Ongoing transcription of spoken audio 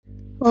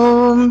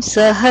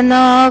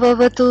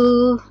सहनाववतु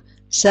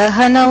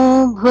सहनौ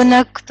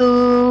भुनक्तु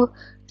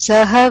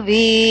सह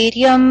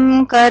वीर्यं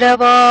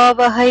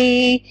करवावहै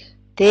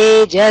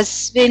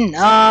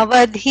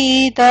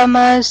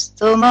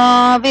तेजस्विनावधीतमस्तु मा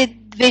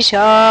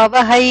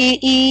विद्विषावहै।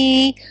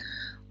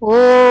 ॐ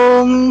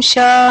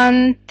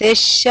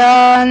शान्तिः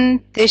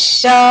शान्तिः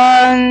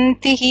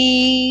शान्तिः।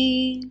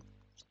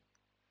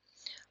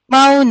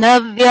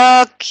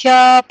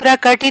 मौनव्याख्या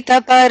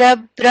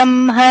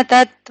प्रकटितपरब्रह्म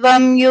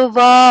तत्त्वं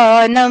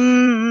युवानम्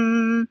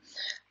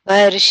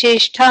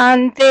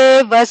वर्षिष्ठान्ते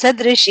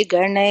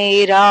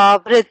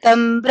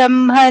वसदृशिगणैरावृतं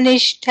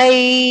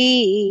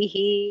ब्रह्मनिष्ठैः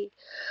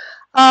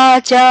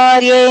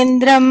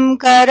आचार्येन्द्रं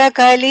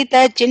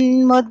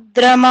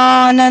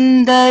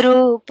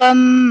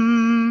करकलितचिन्मुद्रमानन्दरूपम्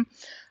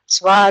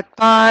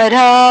स्वात्मा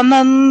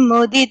रामं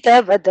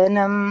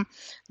मुदितवदनं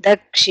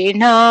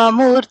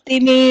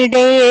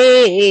दक्षिणामूर्तिमीडे।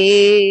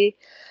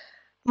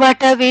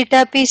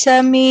 वटविटपि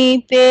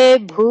समीपे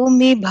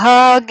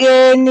भूमिभागे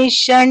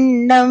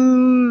निषण्णम्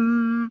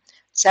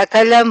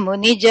सकलमुनिजनानां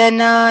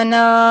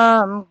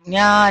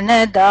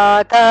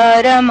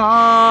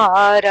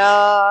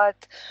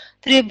ज्ञानदातारमारात्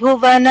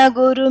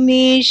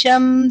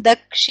त्रिभुवनगुरुमीशं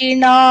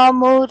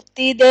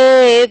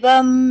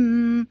दक्षिणामूर्तिदेवम्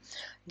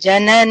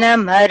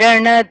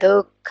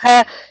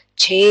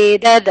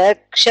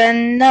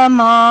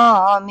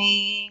जननमरणदुःखच्छेददक्षन्नमामि।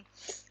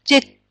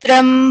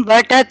 चित्रं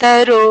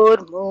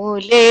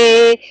वटतरोर्मूले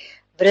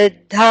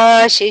वृद्धा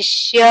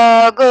शिष्या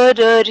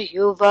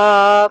गुरुर्युवा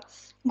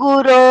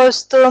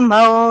गुरोस्तु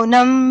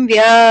मौनं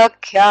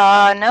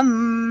व्याख्यानं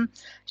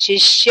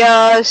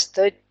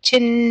शिष्यास्तु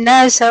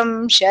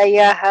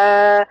छिन्नसंशयः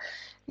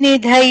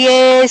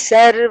निधये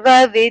सर्वविद्यानां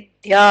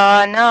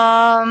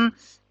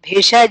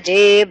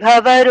भिषजे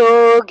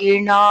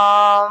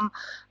भवरोगिणां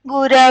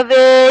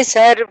गुरवे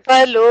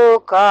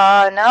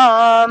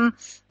सर्वलोकानां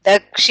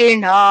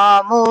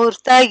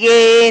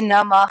दक्षिणामूर्तये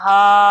नमः।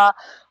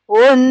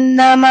 ॐ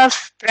नमः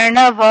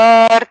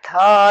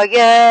प्रणवार्थाय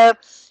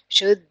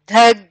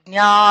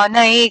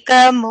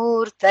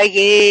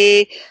शुद्धज्ञानैकमूर्तये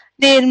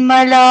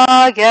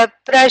निर्मलाय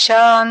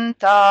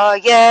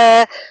प्रशान्ताय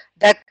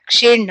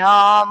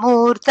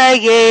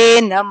दक्षिणामूर्तये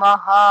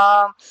नमः।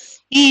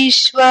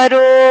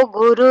 ईश्वरो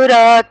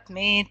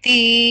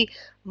गुरुरात्मेति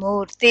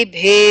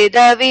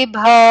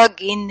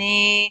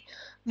मूर्तिभेदविभागिने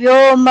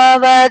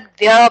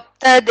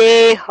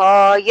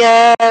व्योमवद्व्याप्तदेहाय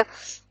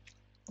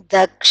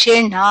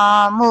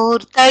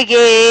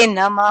दक्षिणामूर्तये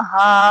नमः।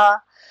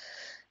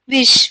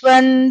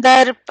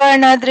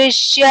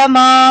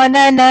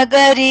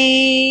 विश्वन्दर्पणदृश्यमाननगरी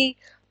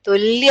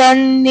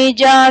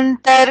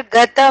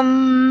तुल्यन्निजान्तर्गतम्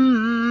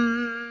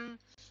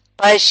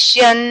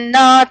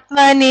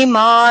पश्यन्नात्मनि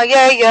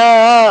मायया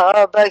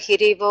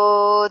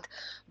बहिरिवोद्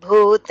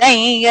भूतं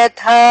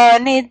यथा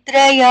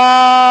निद्रया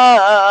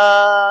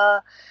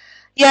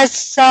यः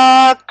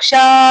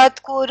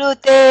साक्षात्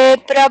कुरुते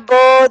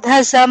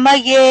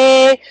प्रबोधसमये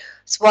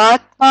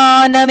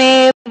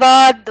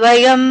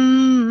स्वात्मानमेवाद्वयम्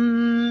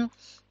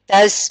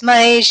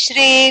तस्मै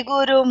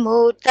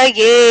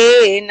श्रीगुरुमूर्तये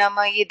नम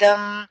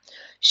इदं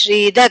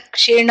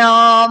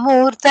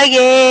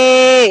श्रीदक्षिणामूर्तये।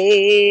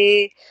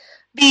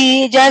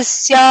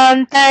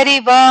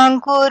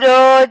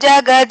 बीजस्यान्तरिवाङ्कुरो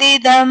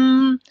जगदिदं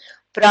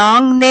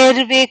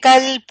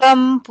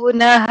प्राङ्निर्विकल्पं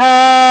पुनः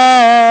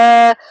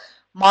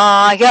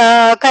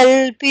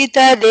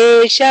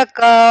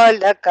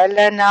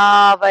मायाकल्पितदेशकालकलना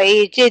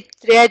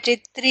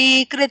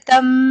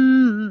वैचित्र्यचित्रीकृतम्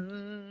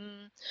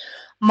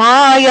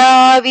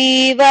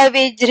मायावीव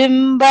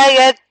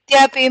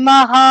विजृम्भयत्यपि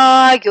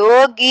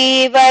महायोगी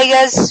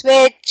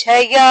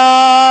वयस्वेच्छया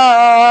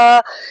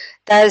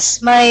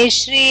तस्मै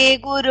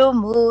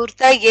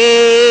श्रीगुरुमूर्तये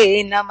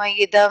नम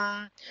इदं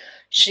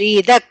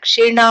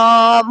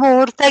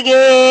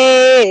श्रीदक्षिणामूर्तये।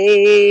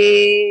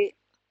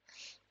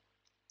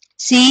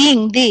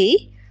 Seeing the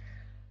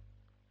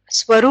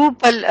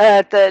Swarupa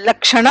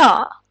Lakshana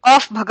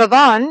of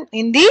Bhagavan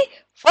in the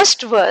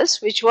first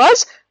verse, which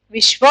was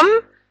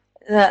Vishwam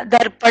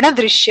Darpana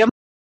Drishyam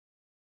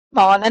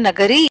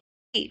Nagari,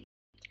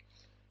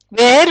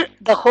 where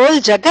the whole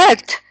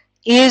Jagat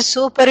is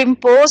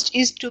superimposed,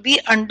 is to be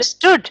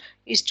understood,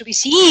 is to be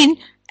seen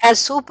as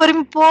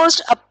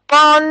superimposed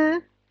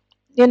upon,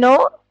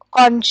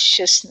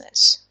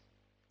 consciousness.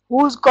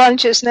 Whose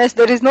consciousness?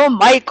 There is no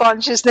my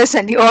consciousness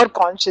and your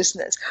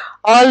consciousness.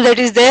 All that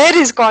is there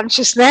is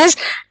consciousness,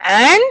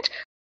 and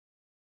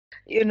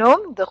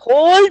the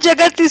whole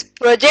Jagat is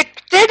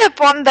projected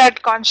upon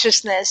that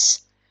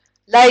consciousness.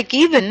 Like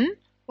even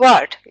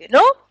what?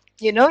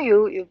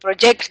 You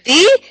project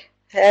the,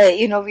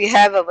 we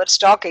have our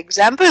stock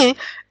example,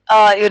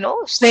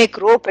 snake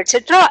rope,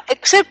 etc.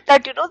 Except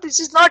that, this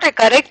is not a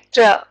correct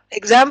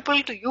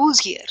example to use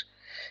here.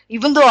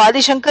 Even though Adi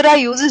Shankara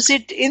uses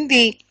it in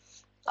the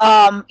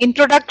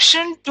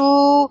introduction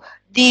to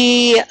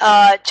the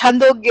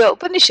Chandogya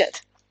Upanishad,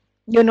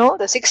 the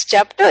 6th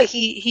chapter,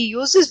 he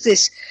uses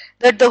this,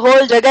 that the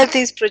whole Jagat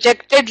is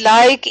projected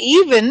like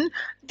even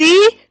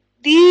the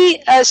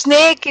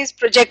snake is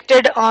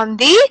projected on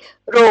the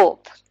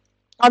rope,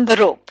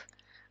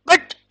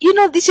 But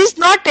this is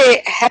not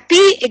a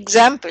happy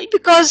example,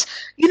 because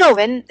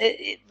when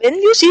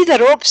you see the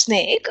rope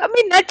snake, I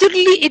mean,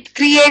 naturally it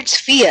creates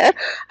fear,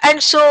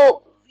 and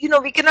so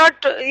we cannot,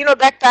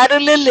 that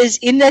parallel is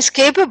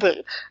inescapable,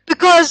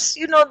 because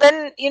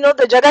then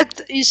the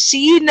Jagat is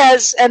seen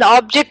as an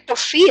object of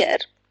fear.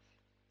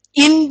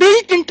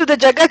 Inbuilt into the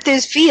Jagat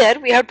is fear.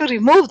 We have to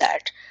remove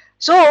that.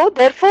 So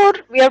therefore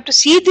we have to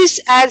see this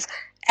as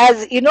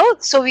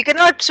so we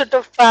cannot sort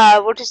of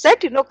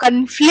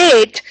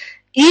conflate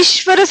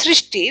Ishvara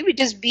Srishti, which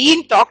is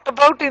being talked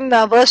about in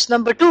verse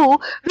number 2,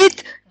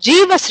 with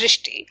Jiva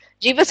Srishti.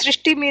 Jiva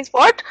Srishti means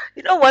what?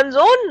 One's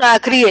own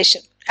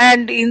creation.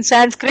 And in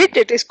Sanskrit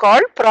it is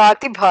called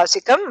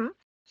Pratibhasikam.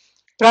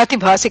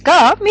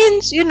 Pratibhasika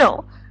means,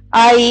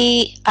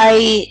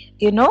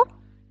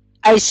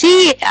 I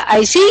see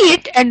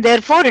it, and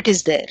therefore it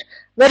is there.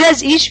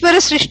 Whereas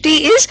Ishvara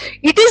Srishti is,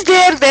 it is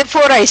there,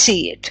 therefore I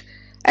see it.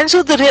 And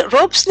so the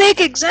rope snake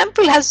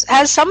example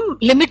has some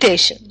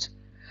limitations.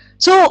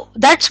 So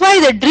that's why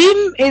the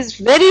dream is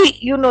very,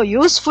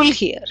 useful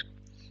here.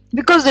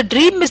 Because the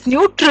dream is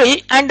neutral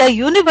and a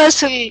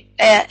universal,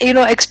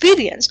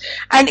 experience.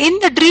 And in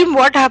the dream,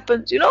 what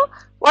happens?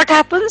 What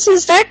happens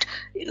is that,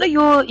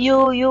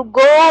 you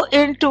go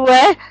into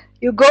a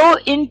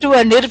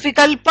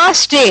nirvikalpa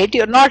state.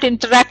 You're not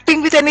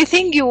interacting with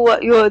anything.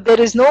 There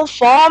is no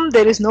form,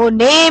 there is no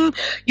name.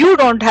 You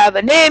don't have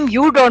a name.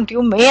 You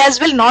may as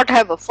well not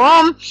have a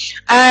form.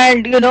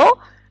 And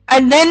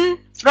and then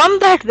from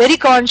that very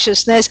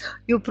consciousness,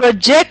 you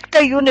project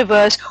the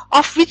universe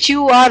of which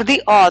you are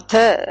the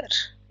author.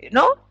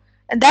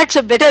 And that's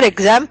a better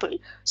example.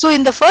 So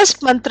in the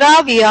first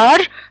mantra, we are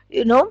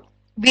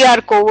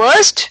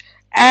coerced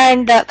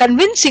and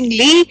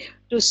convincingly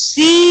to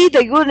see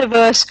the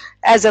universe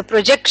as a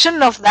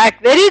projection of that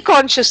very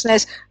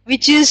consciousness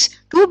which is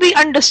to be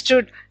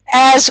understood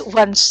as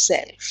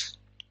oneself.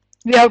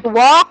 We have to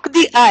walk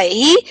the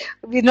eye,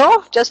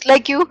 just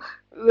like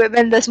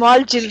when the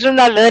small children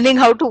are learning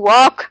how to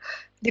walk,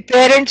 the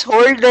parents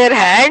hold their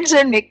hands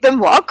and make them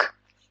walk,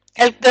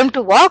 help them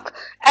to walk.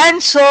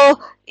 And so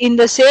in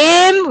the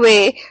same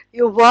way,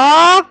 you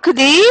walk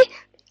the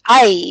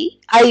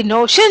eye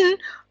notion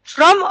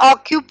from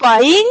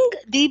occupying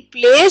the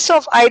place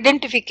of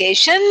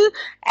identification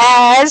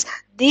as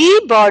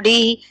the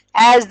body,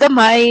 as the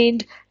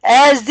mind,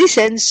 as the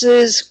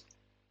senses,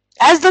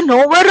 as the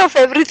knower of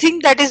everything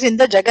that is in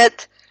the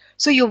Jagat.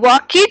 So you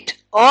walk it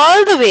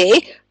all the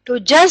way to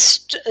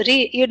just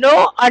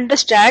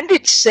understand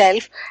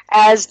itself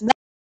as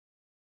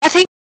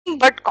nothing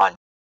but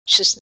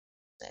consciousness.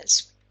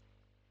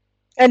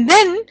 And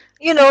then,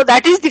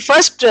 that is the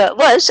first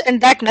verse,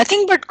 and that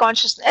nothing but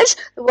consciousness,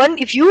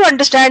 if you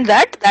understand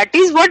that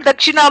is what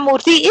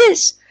Dakshinamurthy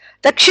is.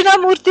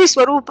 Dakshinamurthy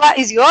Swarupa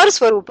is your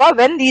Swarupa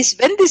when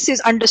this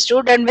is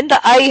understood, and when the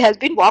eye has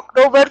been walked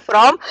over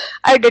from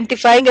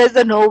identifying as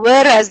the knower,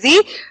 as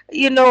the,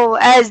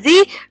 as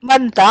the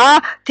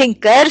manta,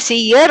 thinker,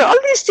 seer, all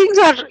these things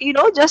are,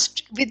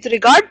 just with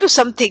regard to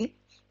something,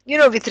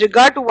 with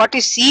regard to what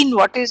is seen,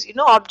 what is,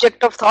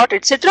 object of thought,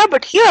 etc.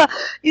 But here,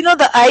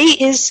 the eye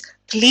is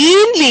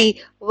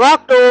cleanly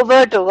walked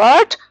over to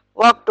what?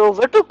 Walked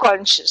over to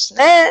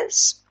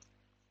consciousness.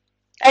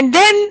 And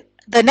then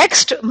the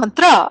next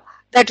mantra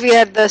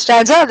the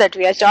stanza that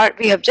we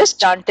have just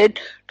chanted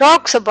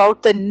talks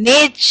about the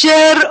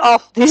nature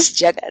of this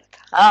Jagat.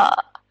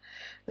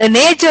 The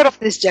nature of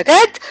this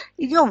Jagat,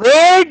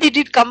 where did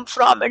it come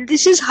from? And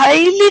this is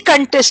highly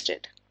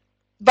contested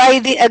by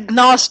the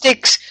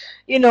agnostics,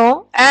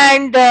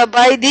 and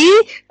by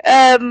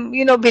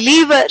the,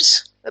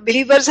 believers. The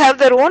believers have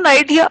their own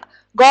idea.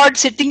 God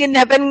sitting in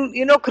heaven,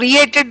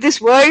 created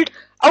this world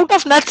out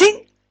of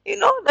nothing.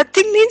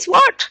 Nothing means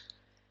what?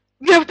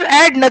 We have to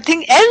add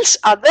nothing else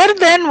other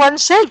than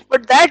oneself,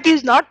 but that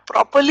is not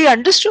properly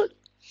understood.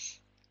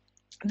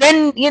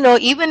 Then,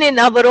 even in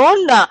our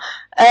own,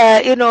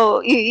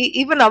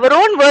 even our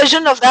own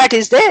version of that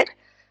is there.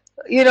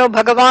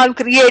 Bhagavan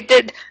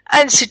created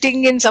and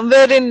sitting in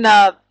somewhere in,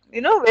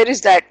 where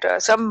is that?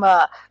 Some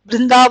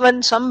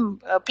Vrindavan,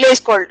 some place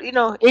called,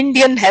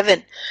 Indian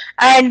heaven.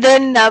 And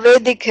then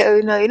Vedic,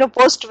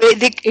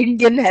 post-Vedic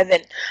Indian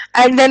heaven.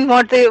 And then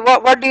what do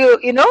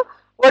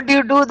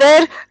you do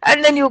there?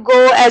 And then you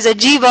go as a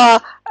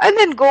jiva and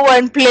then go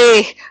and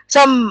play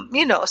some,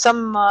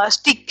 some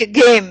stick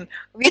game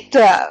with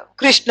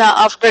Krishna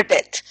after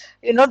death.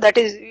 That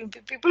is,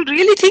 people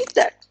really think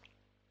that,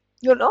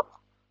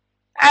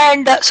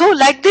 And so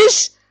like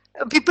this,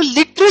 people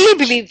literally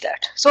believe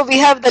that. So we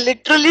have the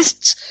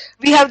literalists,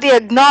 we have the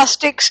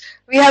agnostics,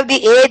 we have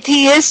the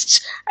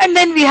atheists, and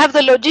then we have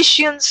the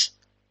logicians,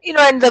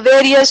 and the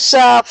various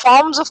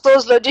forms of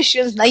those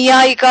logicians,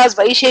 Naiyayikas,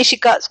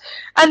 Vaisheshikas.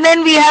 And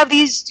then we have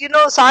these,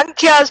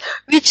 Sankhyas,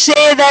 which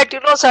say that,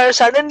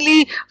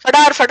 suddenly,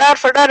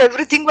 fadar,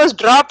 everything was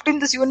dropped in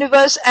this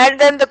universe, and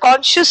then the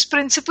conscious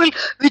principle,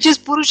 which is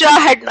Purusha,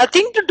 had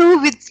nothing to do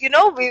with,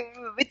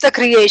 with the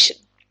creation.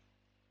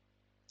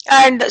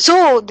 And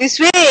so this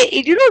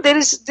way,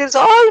 there's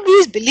all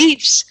these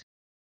beliefs.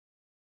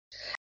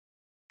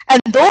 And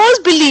those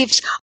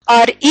beliefs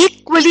are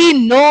equally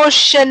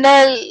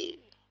notional.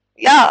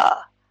 Yeah.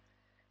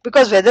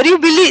 Because whether you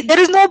believe, there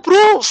is no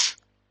proof.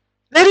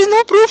 There is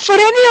no proof for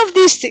any of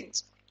these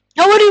things.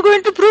 How are you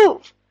going to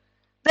prove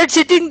that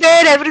sitting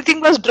there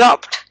everything was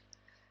dropped?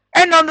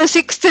 And on the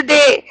 6th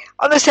day,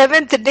 on the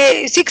 7th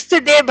day,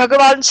 6th day,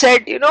 Bhagavan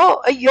said,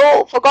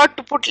 Ayyo, forgot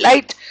to put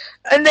light,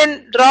 and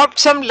then dropped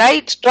some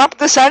light, dropped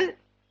the sun,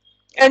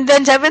 and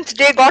then 7th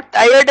day got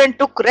tired and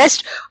took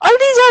rest. All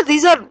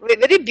these are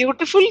very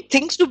beautiful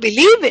things to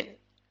believe in.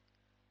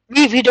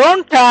 We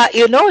don't,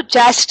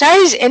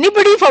 chastise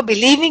anybody for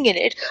believing in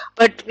it,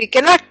 but we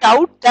cannot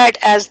tout that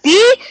as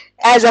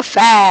a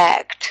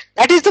fact.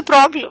 That is the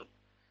problem.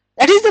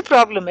 That is the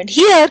problem. And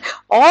here,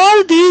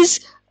 all these,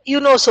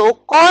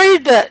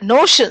 so-called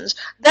notions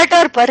that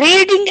are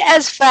parading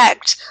as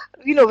facts,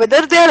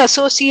 whether they are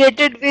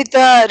associated with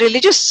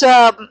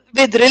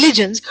with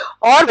religions,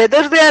 or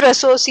whether they are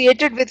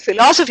associated with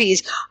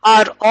philosophies,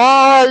 are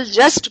all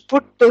just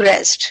put to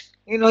rest.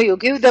 You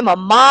give them a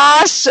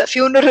mass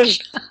funeral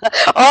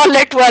all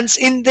at once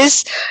in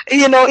this,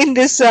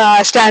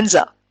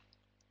 stanza.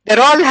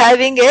 They're all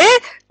having a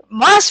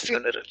mass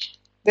funeral.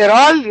 They're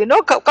all,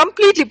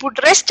 completely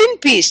put, rest in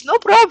peace, no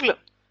problem,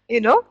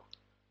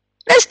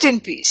 rest in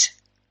peace.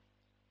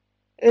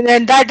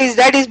 And that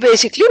is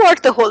basically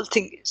what the whole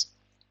thing is.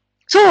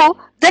 So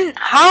then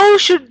how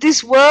should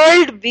this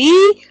world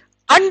be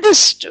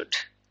understood?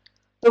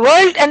 The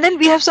world, and then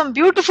we have some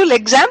beautiful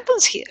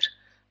examples here.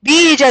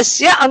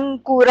 Bijasya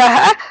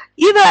ankuraha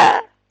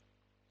iva.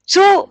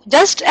 So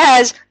just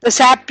as the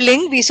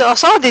sapling, we saw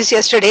this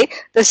yesterday,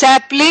 the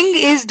sapling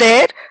is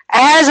there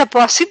as a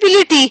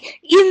possibility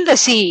in the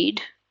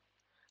seed,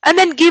 and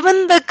then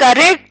given the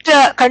correct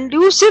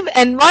conducive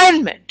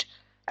environment.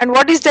 And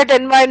what is that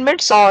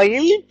environment?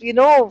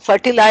 Soil,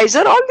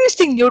 fertilizer, all these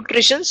things,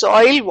 nutrition,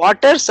 soil,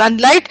 water,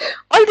 sunlight,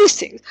 all these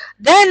things.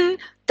 Then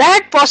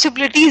that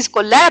possibility is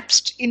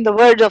collapsed, in the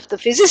words of the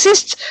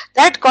physicists.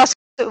 That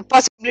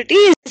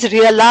possibility is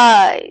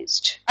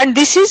realized, and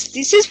this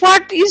is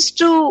what is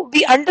to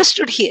be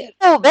understood here.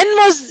 So when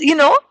was,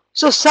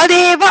 so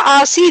sadeva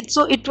asid,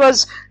 so it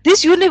was,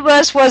 this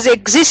universe was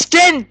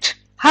existent.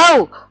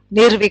 How?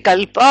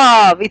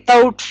 Nirvikalpa,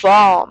 without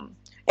form.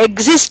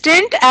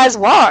 Existent as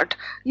what?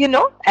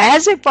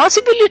 As a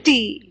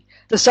possibility.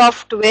 The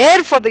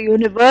software for the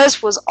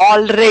universe was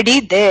already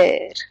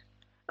there.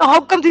 Now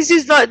how come this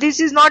is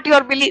not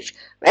your belief?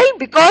 Well,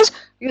 because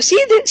you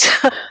see this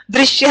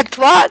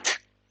drishyatvat.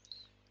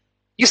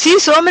 You see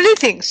so many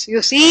things.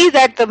 You see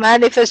that the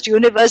manifest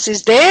universe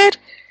is there,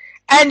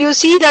 and you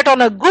see that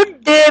on a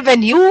good day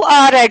when you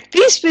are at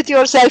peace with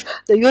yourself,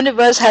 the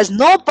universe has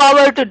no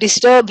power to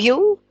disturb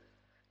you.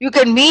 You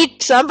can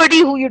meet somebody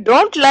who you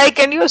don't like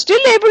and you are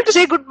still able to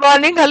say good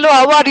morning, hello,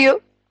 how are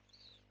you?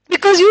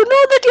 Because you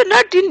know that you're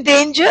not in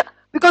danger,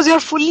 because you're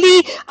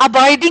fully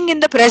abiding in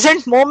the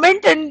present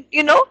moment, and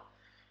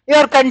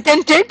you're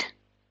contented.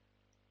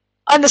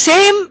 On the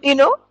same,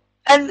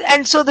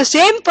 and so the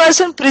same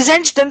person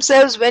presents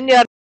themselves when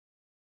you're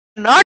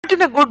not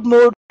in a good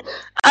mood,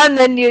 and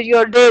then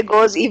your day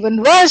goes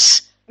even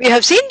worse. We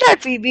have seen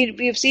that.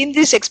 We've seen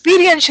this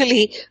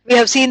experientially. We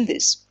have seen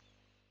this.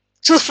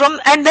 So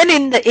and then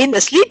in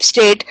the sleep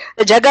state,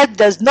 the Jagat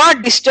does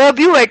not disturb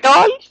you at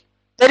all.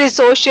 There is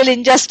social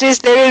injustice.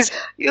 There is,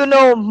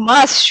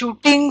 mass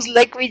shootings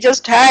like we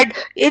just had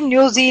in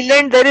New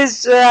Zealand. There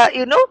is,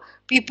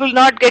 people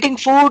not getting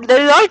food.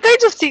 There is all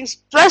kinds of things.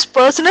 Plus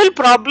personal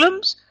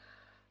problems.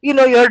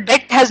 Your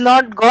debt has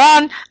not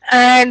gone,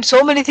 and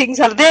so many things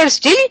are there.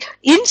 Still,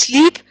 in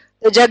sleep,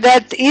 the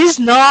Jagat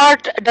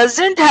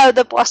doesn't have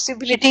the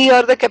possibility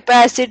or the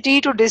capacity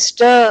to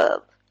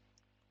disturb.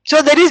 So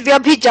there is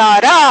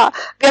vyabhichara.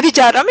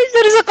 Vyabhichara means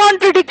there is a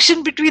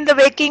contradiction between the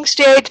waking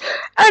state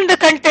and the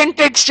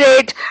contented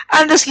state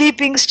and the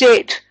sleeping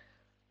state,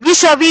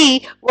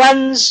 vis-a-vis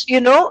one's,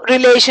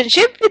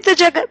 relationship with the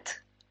Jagat.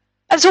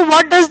 And so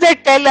what does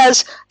that tell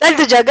us? That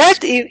the Jagat,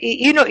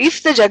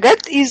 if the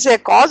Jagat is a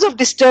cause of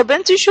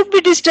disturbance, it should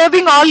be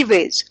disturbing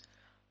always.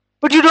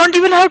 But you don't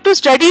even have to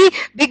study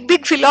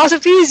big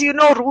philosophies,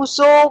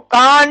 Rousseau,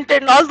 Kant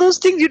and all those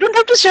things. You don't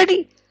have to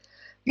study.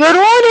 Your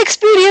own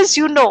experience,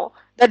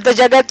 that the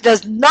Jagat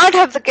does not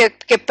have the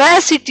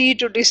capacity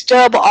to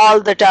disturb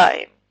all the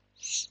time.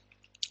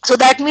 So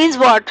that means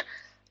what?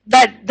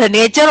 That the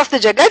nature of the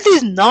Jagat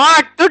is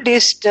not to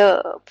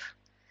disturb.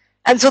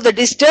 And so the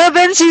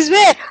disturbance is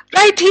where?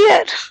 Right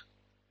here.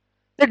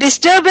 The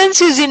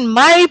disturbance is in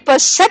my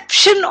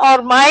perception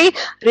or my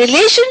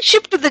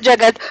relationship to the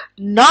Jagat,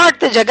 not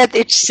the Jagat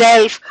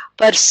itself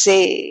per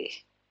se.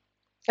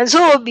 And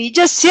so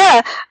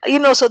Bijasya,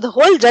 so the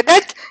whole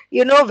Jagat,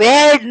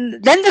 where,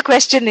 then the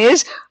question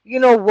is,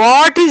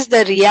 what is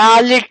the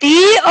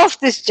reality of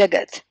this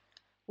Jagat?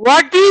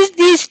 What is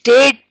the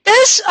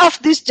status of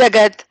this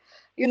Jagat,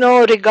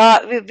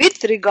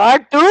 with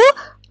regard to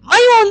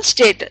my own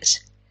status?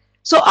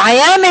 So I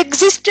am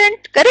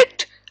existent,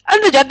 correct?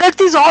 And the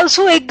Jagat is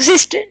also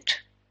existent.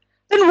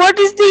 Then what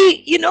is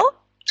the,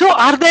 so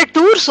are there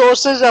two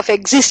sources of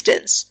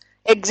existences?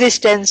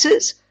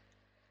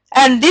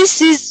 And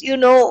this is,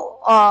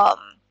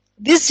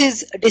 this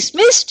is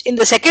dismissed in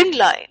the second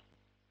line.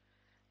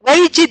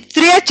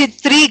 Vaichitrya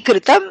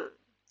chitrikritam.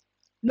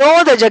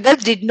 No, the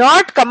Jagat did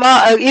not come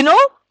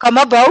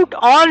about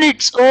on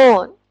its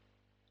own.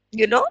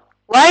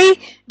 Why?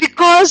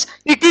 Because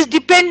it is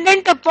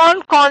dependent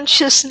upon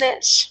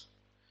consciousness.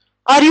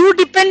 Are you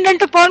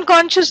dependent upon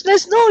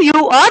consciousness? No,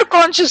 you are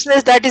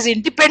consciousness that is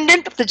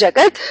independent of the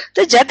Jagat.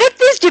 The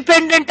Jagat is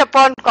dependent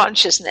upon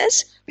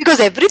consciousness because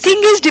everything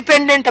is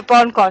dependent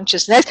upon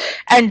consciousness,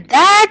 and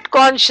that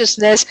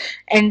consciousness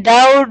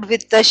endowed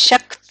with the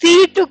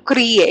Shakti to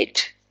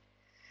create,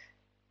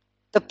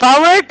 the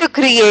power to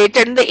create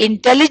and the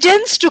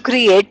intelligence to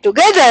create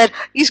together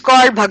is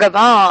called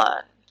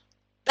Bhagavan.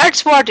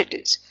 That's what it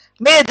is.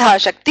 Medha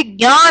Shakti,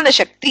 Jnana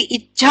Shakti,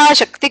 Ichha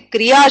Shakti,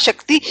 Kriya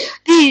Shakti,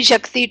 the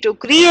Shakti to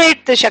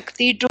create, the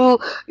Shakti to,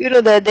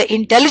 the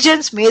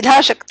intelligence,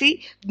 Medha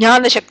Shakti,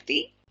 Jnana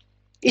Shakti,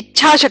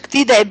 Ichha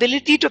Shakti, the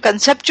ability to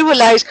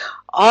conceptualize.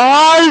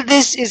 All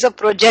this is a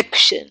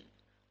projection,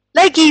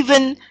 like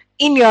even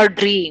in your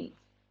dream.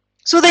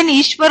 So then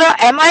Ishvara,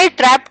 am I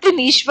trapped in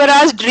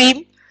Ishvara's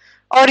dream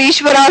or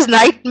Ishvara's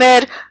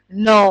nightmare?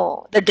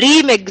 No, the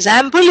dream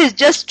example is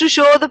just to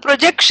show the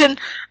projection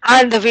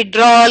and the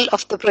withdrawal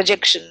of the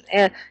projection.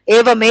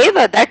 Evam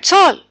eva, that's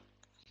all.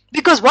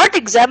 Because what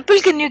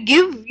example can you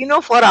give,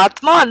 for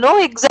Atma? No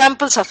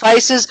example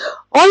suffices.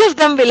 All of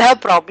them will have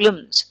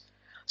problems.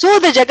 So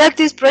the Jagat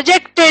is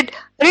projected,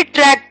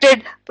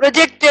 retracted,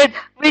 projected,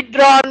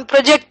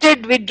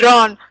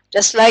 withdrawn,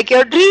 just like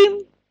your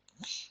dream.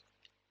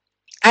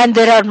 And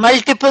there are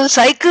multiple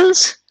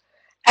cycles.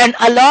 And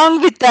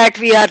along with that,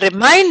 we are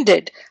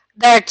reminded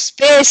that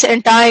space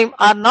and time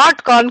are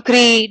not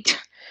concrete.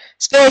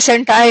 Space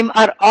and time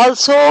are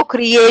also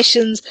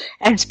creations,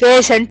 and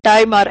space and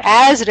time are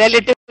as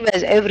relative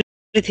as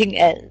everything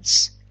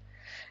else.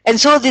 And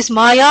so this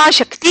Maya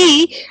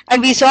Shakti,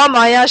 and we saw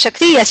Maya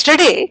Shakti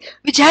yesterday,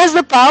 which has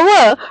the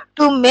power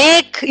to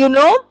make,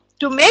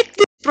 to make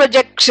this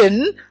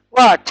projection,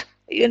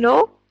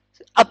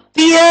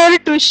 appear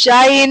to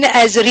shine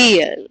as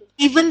real.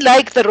 Even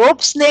like the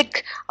rope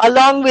snake,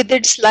 along with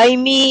its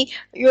slimy,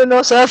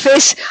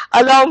 surface,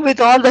 along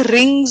with all the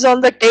rings on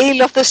the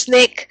tail of the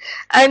snake,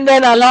 and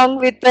then along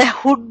with the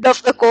hood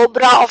of the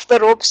cobra of the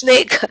rope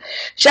snake,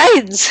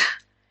 shines.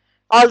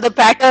 All the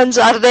patterns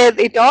are there.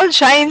 It all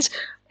shines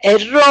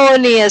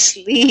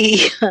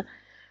erroneously.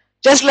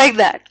 Just like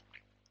that.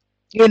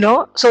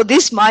 So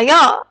this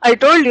Maya, I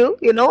told you,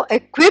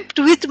 equipped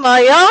with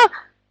Maya,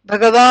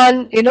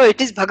 Bhagavan,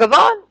 it is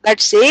Bhagavan. That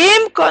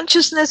same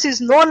consciousness is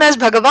known as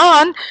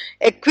Bhagavan,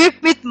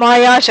 equipped with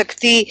Maya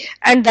Shakti,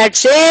 and that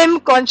same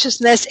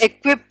consciousness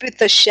equipped with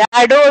the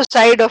shadow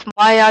side of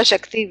Maya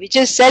Shakti, which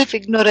is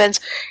self-ignorance.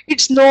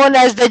 It's known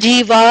as the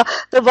Jiva,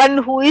 the one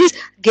who is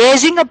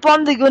gazing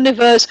upon the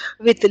universe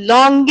with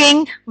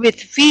longing, with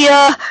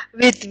fear,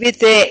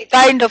 with a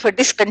kind of a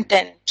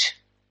discontent.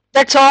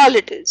 That's all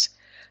it is.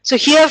 So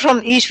here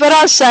from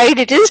Ishvara's side,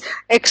 it is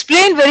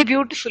explained very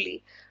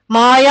beautifully.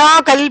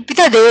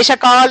 māyākalpita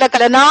deshakala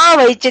kalana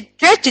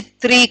vaichitra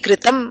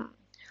chitrikritam.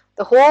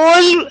 The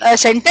whole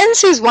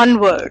sentence is one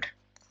word.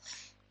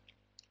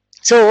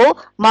 So,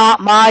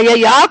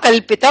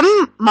 māyākalpita.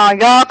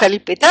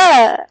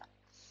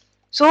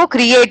 So,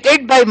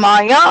 created by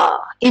Maya,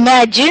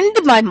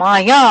 imagined by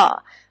Maya.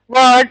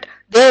 What?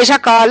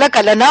 Deshakala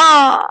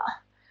kalana.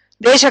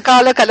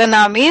 Deshakala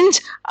kalana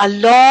means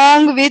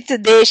along with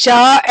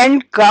Desha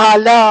and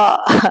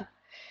Kala.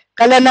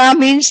 Kalana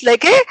means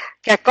like a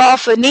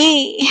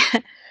cacophony.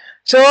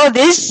 So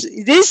this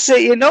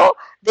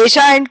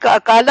Desha and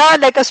Kala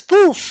like a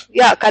spoof.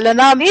 Yeah,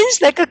 Kalana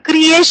means like a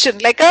creation,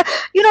 like a,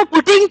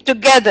 putting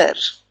together.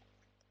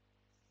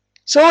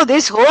 So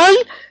this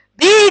whole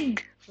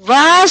big,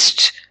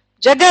 vast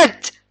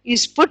Jagat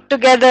is put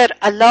together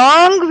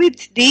along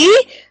with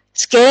the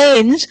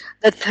skeins,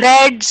 the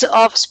threads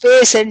of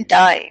space and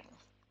time.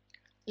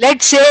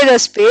 Let's say the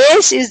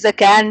space is the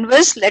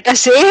canvas, let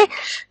us say,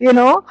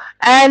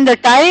 and the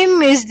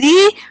time is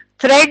the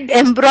thread,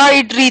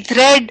 embroidery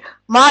thread.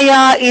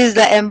 Maya is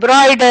the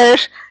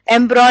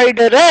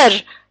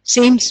embroiderer,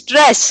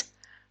 seamstress.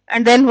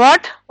 And then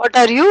what? What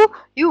are you?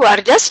 You are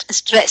just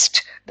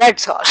stressed.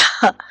 That's all.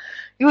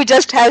 You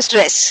just have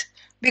stress.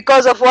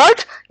 Because of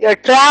what? You're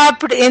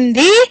trapped in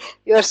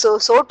so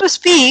to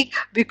speak,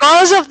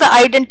 because of the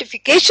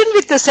identification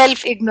with the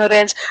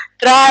self-ignorance,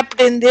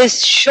 trapped in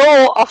this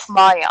show of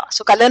Maya.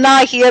 So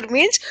Kalana here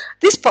means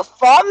this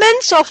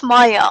performance of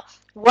Maya.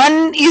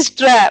 One is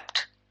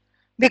trapped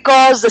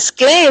because the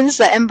skeins,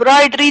 the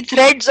embroidery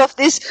threads of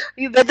this,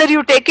 whether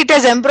you take it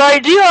as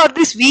embroidery or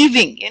this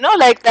weaving,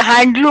 like the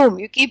handloom,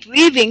 you keep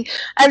weaving,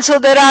 and so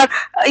there are,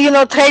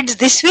 threads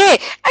this way,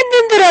 and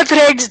then there are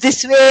threads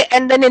this way,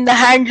 and then in the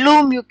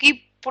handloom you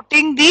keep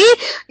putting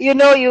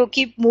you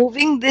keep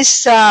moving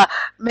this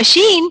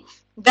machine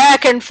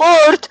back and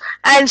forth,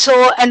 and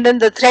then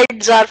the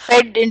threads are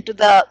fed into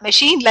the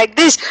machine like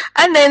this,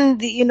 and then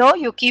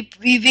you keep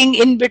weaving,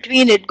 in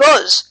between it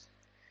goes.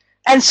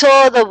 And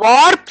so the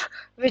warp,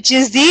 which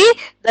is the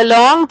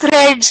long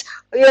threads,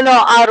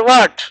 our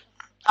what?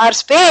 Our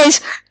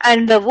space,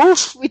 and the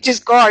woof, which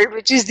is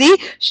the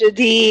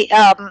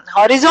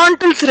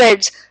horizontal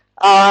threads,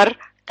 are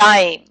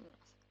time.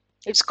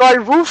 It's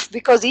called woof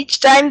because each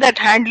time that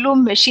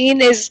handloom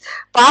machine is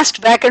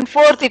passed back and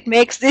forth, it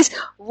makes this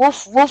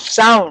woof woof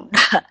sound.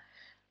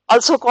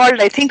 Also called,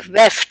 I think,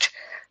 weft.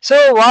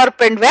 So warp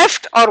and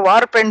weft or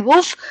warp and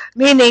woof,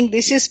 meaning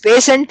this is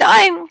space and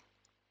time.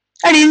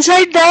 And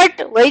inside that,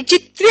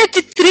 Vaichitri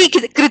Chitri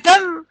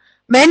Kritam,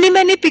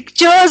 many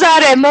pictures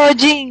are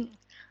emerging.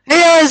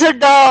 Here's a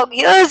dog,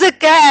 here's a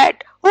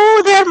cat.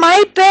 Oh, they're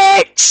my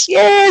pets.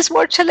 Yes,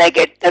 what shall I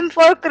get them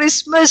for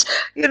Christmas?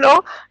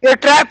 You're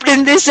trapped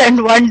in this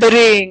and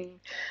wondering.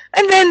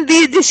 And then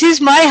this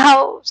is my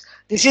house.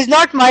 This is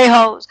not my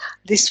house.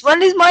 This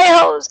one is my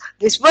house.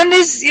 This one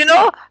is,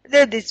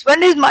 this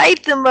one is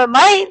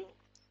mine.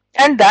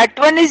 And that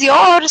one is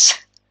yours.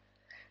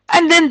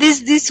 And then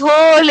this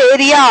whole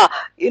area,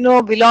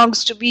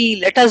 belongs to me.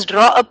 Let us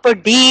draw up a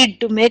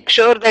deed to make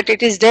sure that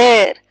it is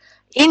there.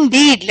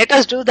 Indeed, let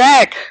us do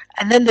that.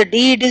 And then the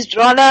deed is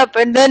drawn up,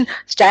 and then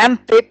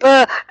stamp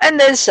paper, and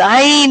then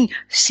sign,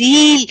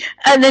 seal,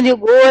 and then you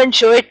go and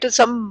show it to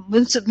some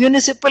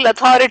municipal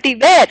authority.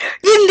 Where?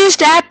 In this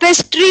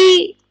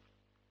tapestry.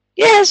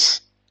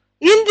 Yes,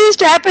 in this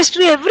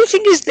tapestry,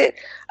 everything is there.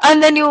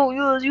 And then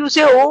you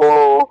say,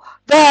 oh,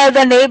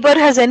 the neighbor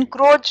has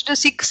encroached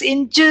 6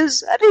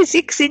 inches.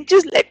 6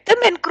 inches, let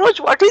them encroach.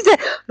 What is that?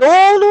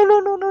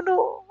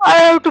 No. I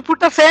have to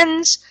put a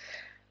fence.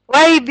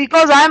 Why?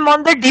 Because I'm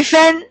on the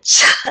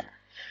defense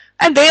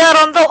and they are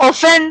on the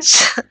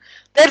offense.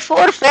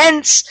 Therefore,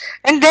 fence.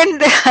 And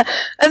then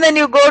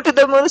you go to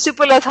the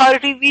municipal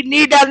authority. We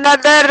need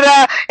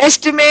another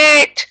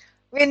estimate.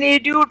 We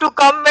need you to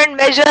come and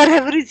measure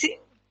everything.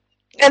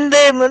 And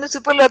the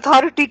municipal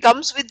authority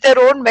comes with their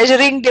own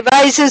measuring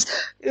devices,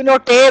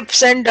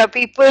 tapes and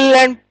people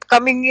and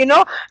coming,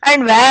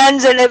 and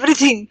vans and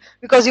everything,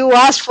 because you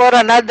asked for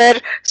another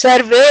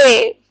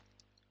survey.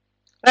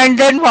 And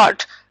then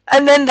what?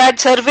 And then that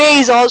survey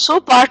is also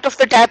part of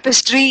the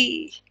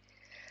tapestry.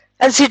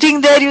 And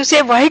sitting there you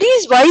say, why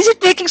is it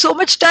taking so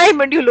much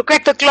time? And you look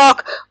at the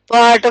clock,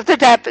 part of the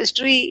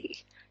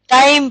tapestry.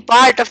 Time,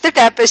 part of the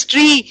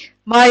tapestry.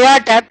 Maya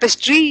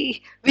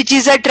tapestry, which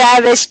is a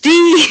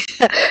travesty.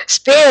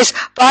 Space,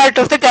 part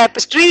of the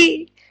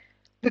tapestry.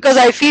 Because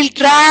I feel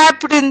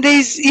trapped in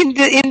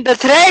the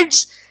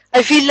threads.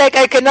 I feel like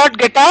I cannot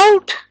get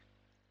out.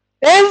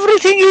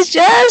 Everything is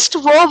just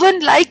woven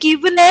like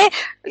even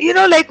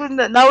like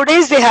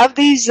nowadays they have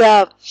these,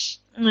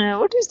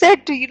 what is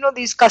that,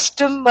 these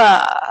custom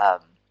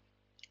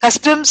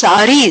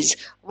saris,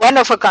 one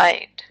of a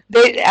kind.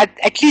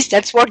 At least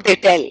that's what they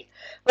tell.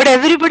 But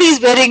everybody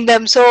is wearing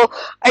them, so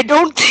I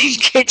don't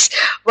think it's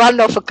one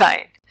of a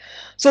kind.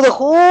 So the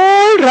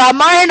whole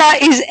Ramayana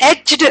is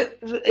etched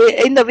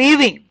in the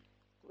weaving,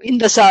 in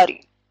the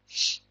sari.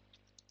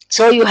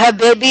 So you have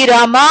baby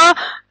Rama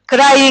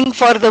crying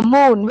for the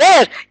moon.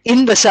 Where?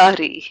 In the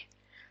sari.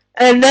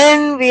 And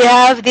then we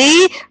have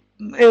the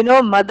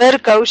Mother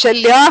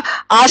Kaushalya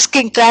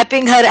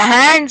clapping her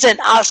hands and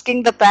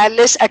asking the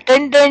palace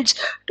attendants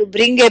to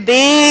bring a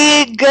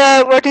big,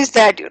 what is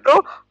that,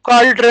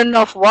 cauldron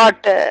of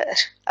water,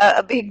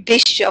 a big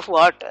dish of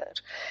water.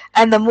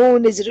 And the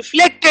moon is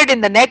reflected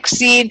in the next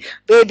scene.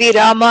 Baby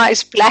Rama is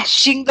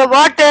splashing the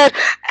water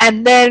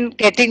and then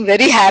getting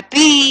very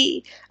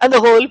happy. And the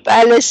whole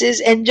palace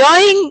is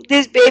enjoying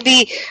this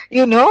baby,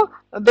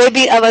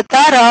 baby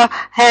Avatara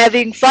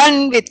having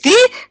fun with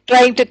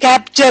trying to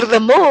capture the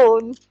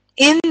moon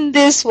in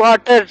this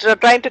water,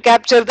 trying to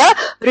capture the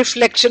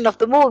reflection of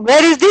the moon.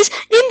 Where is this?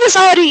 In the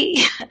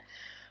sari.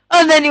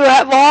 And then you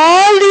have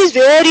all these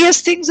various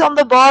things on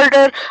the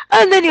border,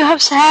 and then you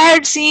have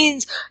sad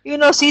scenes,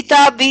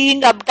 Sita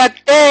being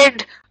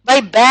abducted by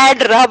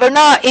bad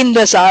Ravana in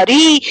the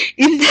sari,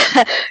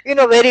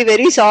 very,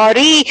 very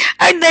sorry.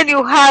 And then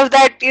you have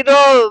that,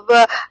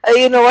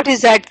 what is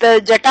that,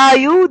 the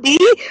Jatayu,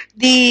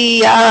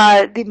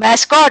 the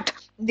mascot,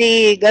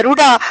 the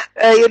Garuda,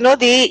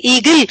 the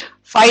eagle,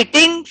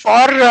 fighting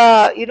for,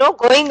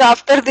 going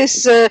after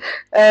this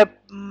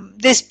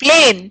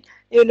plane,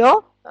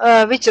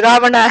 which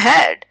Ravana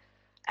had.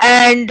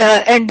 And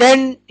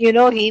then,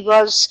 he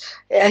was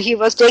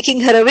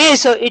taking her away,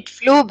 so it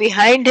flew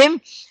behind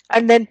him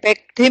and then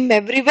pecked him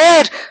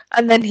everywhere,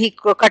 and then he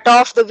cut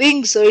off the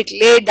wings, so it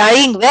lay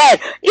dying where?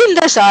 In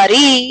the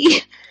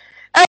sari.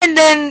 And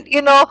then,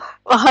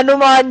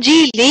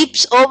 Hanumanji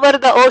leaps over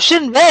the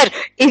ocean where?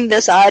 In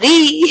the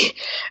sari.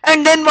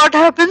 And then what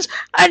happens?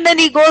 And then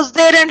he goes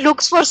there and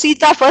looks for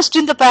Sita first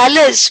in the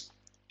palace.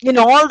 In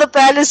all the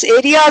palace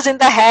areas, in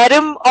the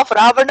harem of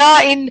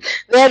Ravana,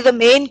 where the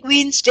main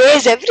queen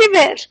stays,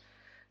 everywhere.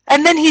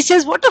 And then he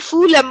says, what a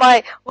fool am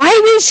I? Why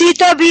will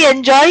Sita be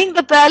enjoying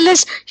the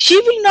palace? She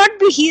will not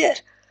be here.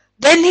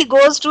 Then he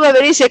goes to a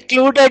very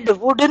secluded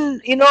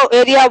wooden,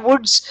 area,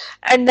 woods,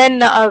 and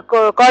then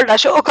called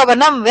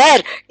Ashokavanam,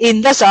 where?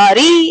 In the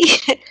sari.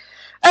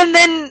 And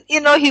then,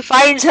 he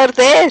finds her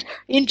there,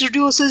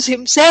 introduces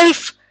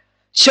himself,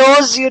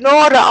 shows,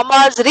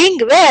 Rama's ring.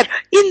 Where?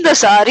 In the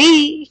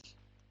sari.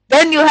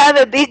 Then you have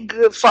a big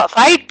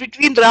fight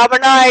between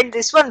Ravana and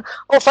this one.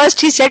 Oh, first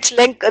he sets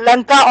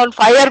Lanka on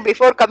fire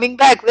before coming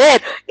back. Where?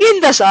 In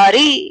the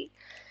sari.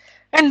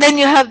 And then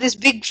you have this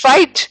big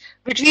fight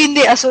between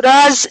the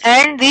Asuras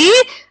and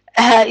the,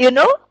 the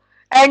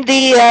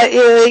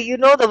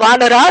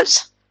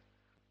Vanaras.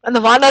 And the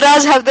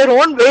Vanaras have their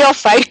own way of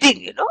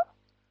fighting,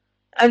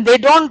 And they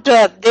don't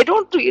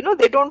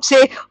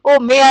say, oh,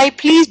 may I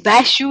please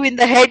bash you in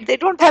the head. They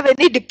don't have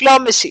any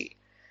diplomacy.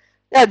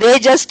 Yeah, they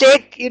just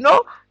take,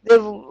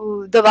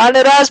 the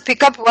Vanaras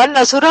pick up one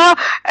Asura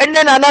and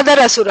then another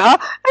Asura,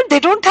 and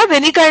they don't have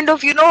any kind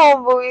of,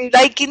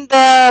 like in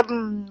the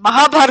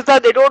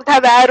Mahabharata, they don't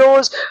have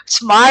arrows,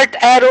 smart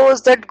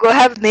arrows that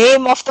have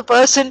name of the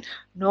person.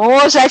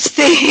 No such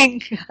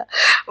thing.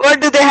 What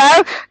do they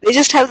have? They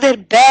just have their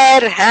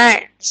bare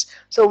hands.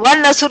 So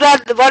one Asura,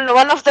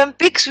 one of them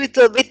picks with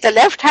the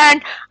left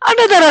hand,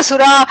 another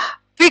Asura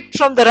picked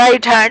from the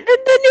right hand, and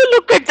then you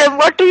look at them.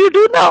 What do you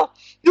do now?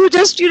 You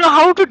just,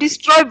 how to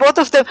destroy both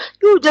of them.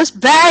 You just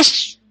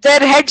bash their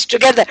heads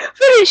together.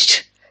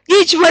 Finished.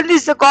 Each one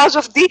is the cause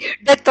of the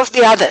death of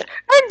the other.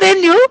 And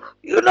then you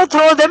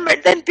throw them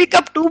and then pick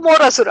up two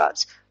more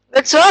Asuras.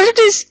 That's all it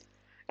is.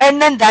 And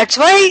then that's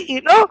why,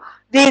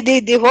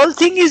 the whole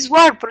thing is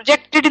what?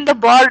 Projected in the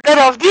border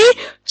of the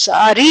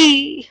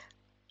sari.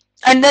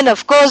 And then,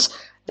 of course,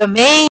 the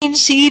main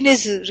scene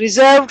is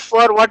reserved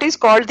for what is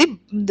called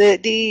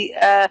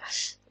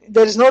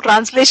there is no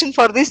translation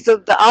for this,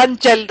 the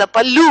anchal, the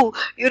pallu,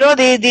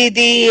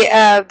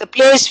 the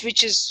place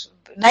which is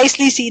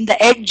nicely seen,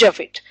 the edge of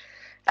it.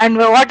 And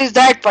what is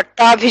that?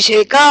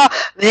 Pattabhisheka,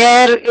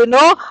 where,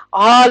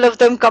 all of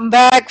them come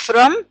back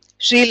from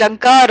Sri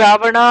Lanka.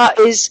 Ravana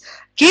is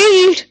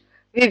killed.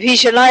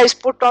 Vibhishana is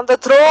put on the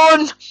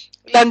throne.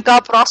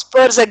 Lanka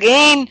prospers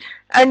again.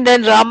 And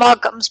then Rama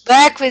comes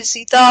back with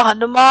Sita,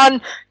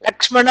 Hanuman,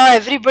 Lakshmana,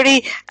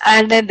 everybody.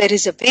 And then there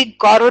is a big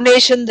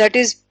coronation that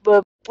is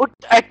put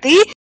at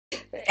the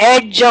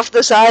edge of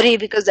the sari,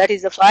 because that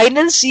is the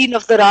final scene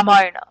of the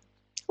Ramayana.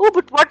 Oh,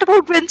 but what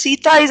about when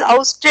Sita is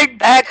ousted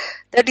back?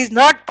 That is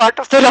not part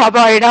of the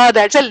Ramayana.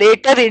 That's a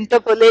later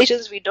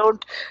interpolations.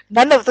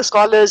 None of the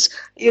scholars,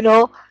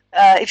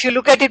 if you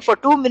look at it for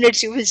 2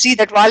 minutes, you will see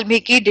that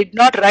Valmiki did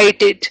not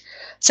write it.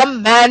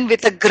 Some man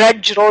with a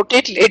grudge wrote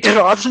it later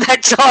on.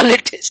 That's all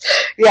it is.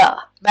 Yeah,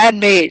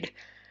 man-made.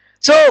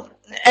 So,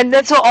 and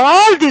then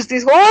all this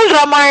whole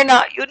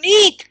Ramayana,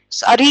 unique,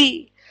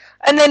 sari.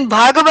 And then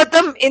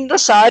Bhagavatam in the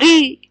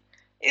sari,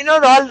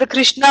 all the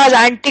Krishna's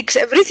antics,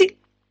 everything.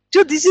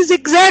 So this is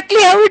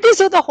exactly how it is.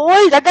 So the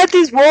whole Jagat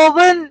is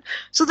woven.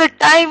 So the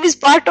time is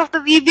part of the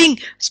weaving.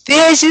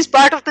 Space is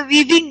part of the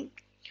weaving.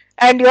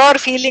 And your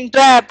feeling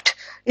trapped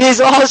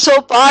is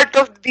also part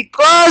of,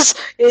 because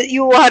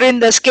you are in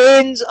the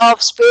skeins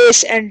of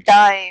space and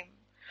time.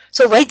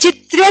 So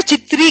Vaichitrya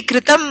Chitri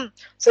Kritam.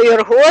 So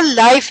your whole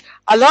life,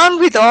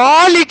 along with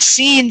all its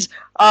scenes,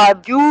 are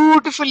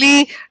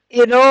beautifully,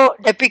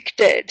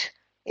 depicted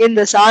in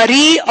the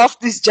sari of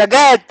this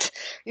Jagat.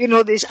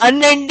 This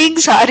unending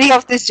sari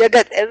of this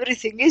Jagat.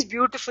 Everything is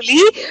beautifully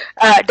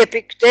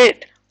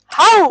depicted.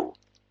 How?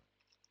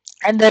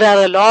 And there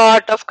are a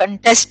lot of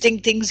contesting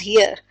things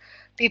here.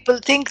 People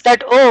think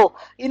that,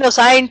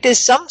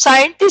 some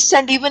scientists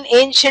and even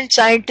ancient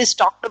scientists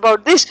talked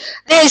about this.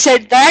 They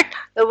said that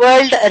the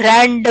world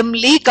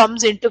randomly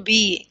comes into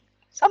being.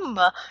 Some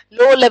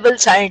low-level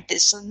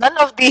scientists. None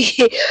of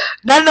the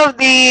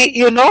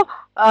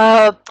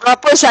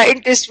proper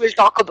scientists will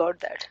talk about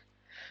that.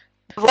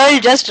 The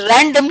world just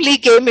randomly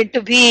came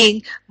into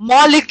being.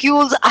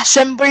 Molecules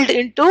assembled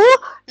into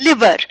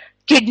liver,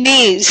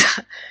 kidneys,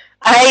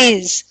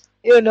 eyes,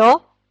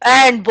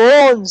 and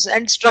bones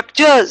and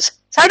structures.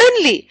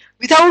 Suddenly,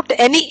 without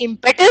any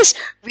impetus,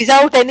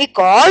 without any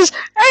cause,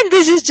 and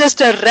this is just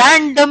a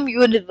random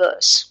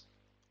universe.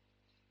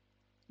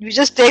 You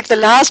just take the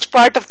last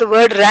part of the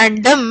word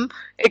random,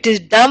 it is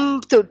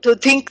dumb to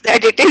think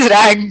that it is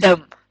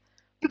random.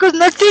 Because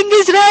nothing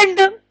is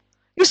random.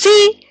 You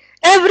see,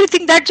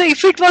 everything. That's why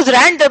if it was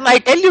random, I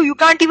tell you, you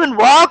can't even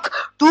walk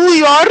to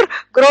your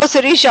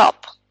grocery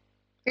shop.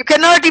 You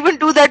cannot even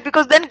do that,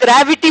 because then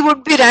gravity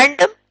would be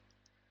random.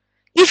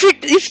 If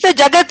the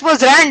Jagat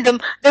was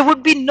random, there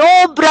would be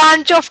no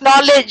branch of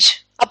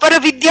knowledge.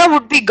 Aparavidya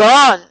would be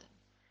gone.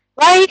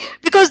 Why?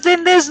 Because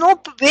then there is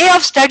no way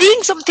of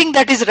studying something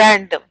that is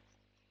random.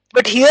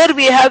 But here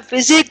we have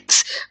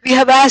physics, we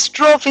have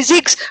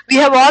astrophysics, we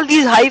have all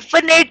these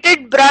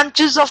hyphenated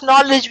branches of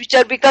knowledge which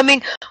are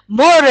becoming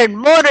more and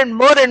more and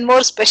more and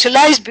more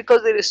specialized,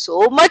 because there is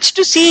so much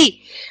to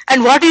see.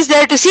 And what is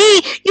there to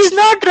see is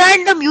not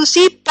random. You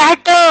see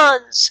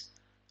patterns.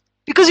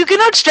 Because you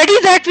cannot study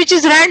that which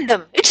is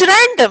random. It's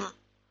random.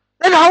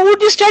 Then how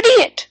would you study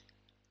it?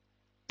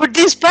 But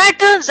these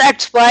patterns,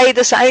 that's why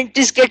the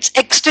scientist gets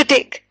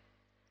ecstatic.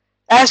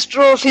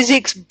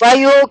 Astrophysics,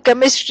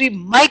 biochemistry,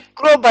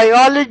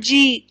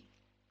 microbiology,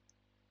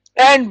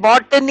 and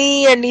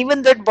botany, and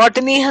even that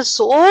botany has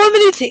so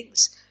many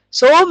things.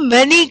 So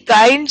many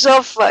kinds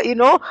of,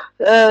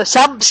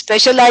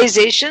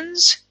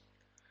 sub-specializations.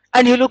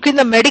 And you look in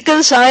the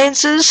medical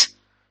sciences,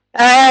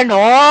 and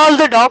all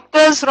the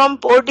doctors from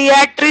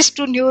podiatrists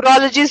to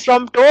neurologists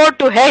from toe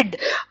to head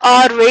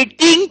are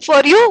waiting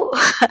for you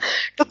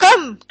to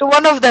come to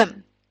one of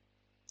them.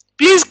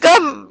 Please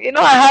come,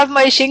 I have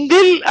my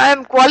shingle, I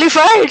am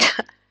qualified.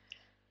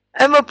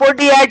 I'm a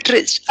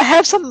podiatrist. I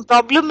have some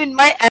problem in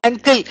my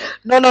ankle.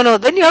 No.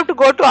 Then you have to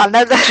go to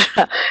another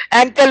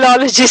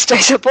ankleologist, I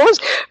suppose,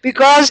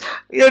 because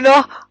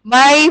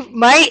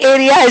my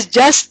area is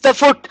just the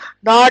foot,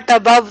 not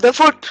above the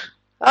foot.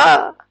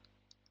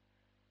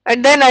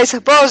 And then I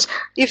suppose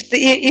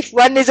if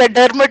one is a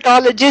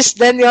dermatologist,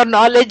 then your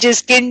knowledge is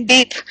skin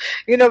deep.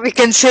 We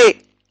can say.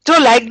 So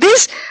like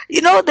this,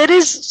 there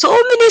is so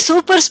many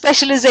super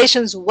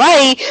specializations.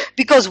 Why?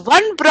 Because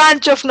one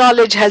branch of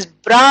knowledge has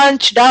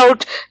branched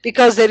out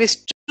because there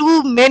is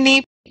too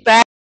many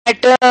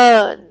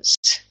patterns.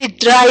 It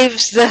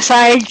drives the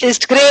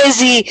scientist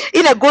crazy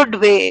in a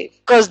good way,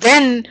 because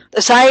then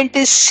the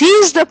scientist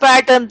sees the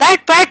pattern.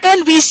 That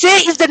pattern we say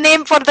is the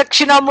name for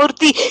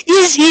Dakshinamurthy,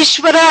 is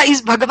Ishvara,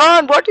 is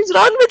Bhagavan. What is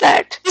wrong with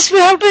that? This we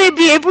have to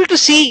be able to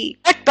see.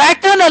 That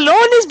pattern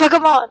alone is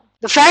Bhagavan.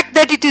 The fact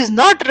that it is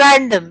not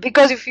random,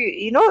 because if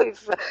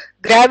if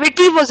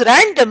gravity was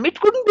random, it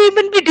couldn't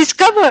even be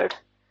discovered.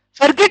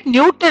 Forget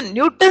Newton.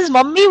 Newton's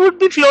mummy would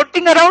be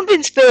floating around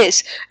in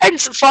space and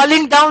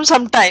falling down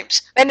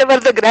sometimes whenever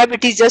the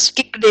gravity just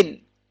kicked in.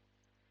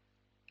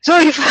 So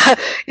if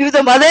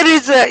the mother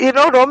is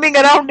roaming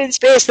around in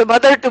space, the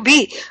mother to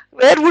be,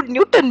 where would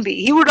Newton be?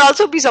 He would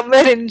also be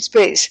somewhere in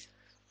space,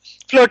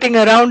 floating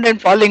around and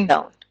falling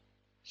down.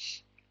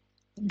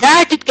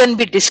 That it can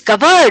be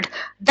discovered,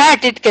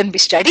 that it can be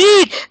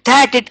studied,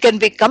 that it can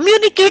be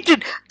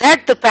communicated,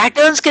 that the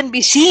patterns can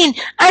be seen.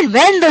 And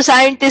when the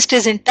scientist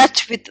is in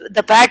touch with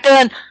the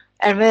pattern,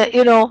 and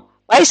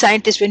why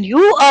scientist? When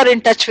you are in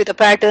touch with the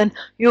pattern,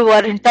 you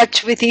are in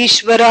touch with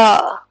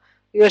Ishvara.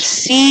 You are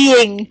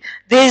seeing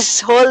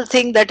this whole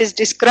thing that is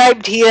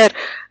described here.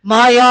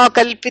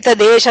 Māyākalpita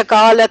desha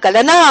kala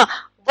kalana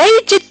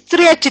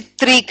vaichitrya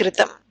chitri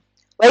kritam.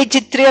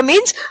 Vaichitriya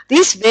means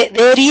these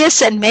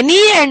various and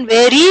many and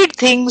varied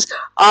things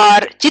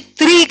are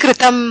chitri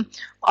kritam,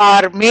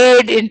 are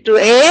made into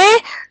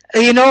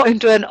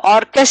into an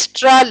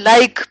orchestra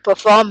like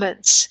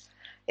performance.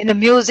 In a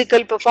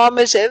musical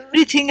performance,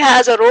 everything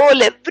has a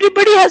role,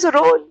 everybody has a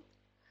role.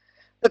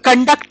 The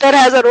conductor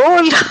has a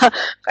role.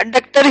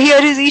 Conductor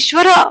here is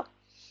Ishvara.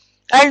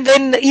 And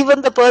then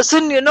even the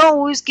person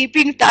who is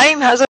keeping time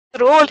has a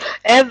role.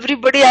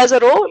 Everybody has a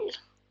role.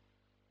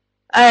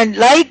 And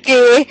like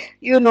a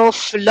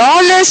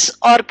flawless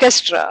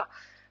orchestra,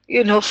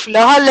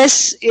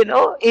 flawless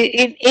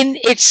in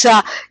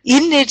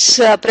its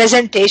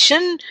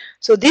presentation.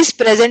 So this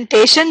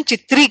presentation,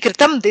 Chitri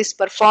Kritam, this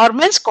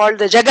performance called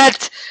the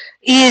Jagat,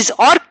 is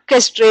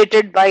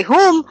orchestrated by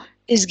whom?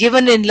 Is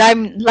given in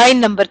line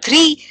number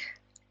 3.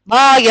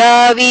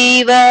 Maya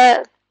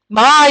viva,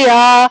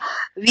 Maya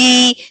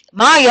vi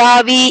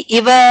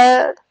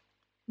iva,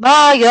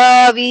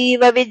 Maya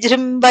viva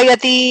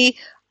vijrimbayati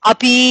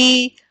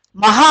api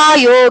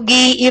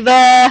mahayogi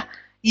iva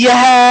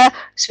yah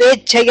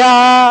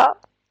svechaya.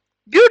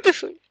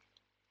 Beautiful.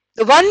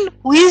 The one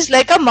who is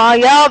like a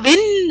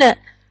Mayavin.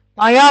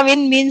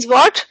 Mayavin means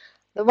what?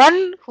 The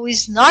one who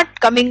is not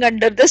coming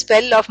under the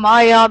spell of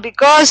Maya,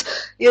 because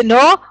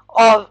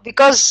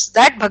because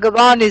that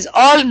Bhagavan is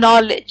all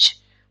knowledge.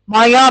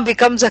 Maya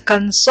becomes a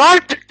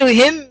consort to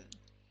him,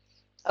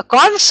 a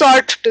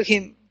consort to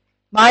him.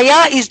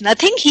 Maya is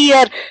nothing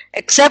here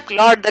except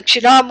Lord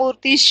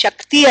Dakshinamurthy's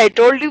Shakti. I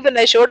told you when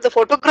I showed the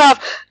photograph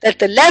that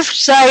the left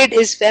side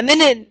is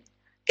feminine,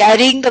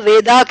 carrying the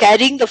Veda,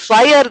 carrying the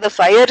fire. The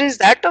fire is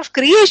that of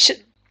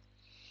creation.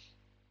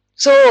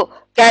 So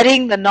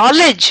carrying the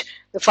knowledge,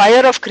 the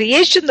fire of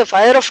creation, the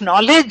fire of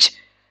knowledge.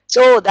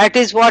 So that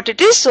is what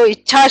it is. So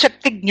Ichha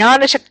Shakti,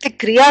 Jnana Shakti,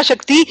 Kriya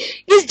Shakti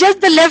is just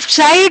the left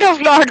side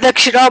of Lord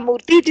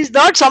Dakshinamurthy. It is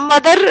not some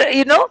other,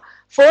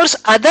 force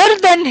other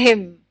than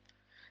him.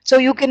 So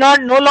you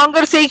cannot no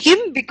longer say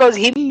him, because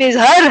him is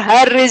her,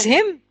 her is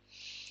him.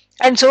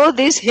 And so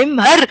this him,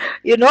 her,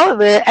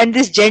 and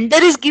this gender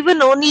is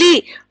given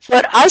only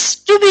for us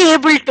to be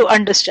able to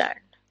understand.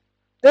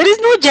 There is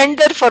no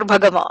gender for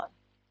Bhagavan.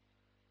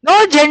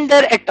 No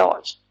gender at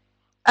all.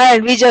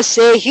 And we just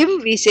say him,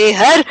 we say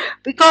her,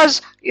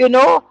 because,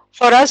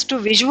 for us to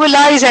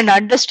visualize and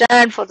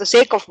understand, for the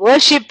sake of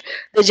worship,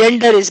 the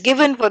gender is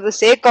given. For the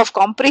sake of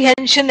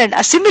comprehension and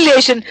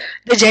assimilation,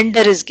 the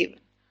gender is given.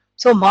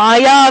 So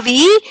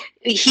Mayavi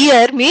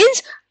here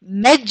means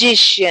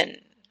magician,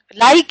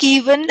 like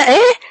even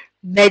a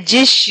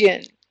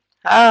magician.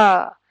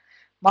 Mayavin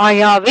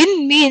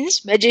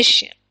means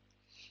magician.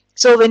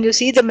 So when you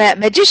see the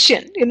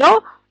magician,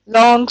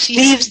 long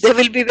sleeves they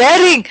will be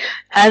wearing,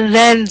 and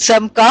then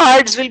some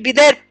cards will be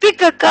there.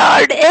 Pick a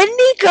card,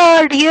 any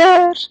card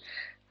here.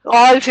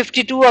 All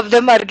 52 of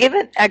them are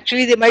given.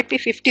 Actually, they might be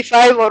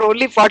 55 or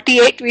only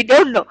 48, we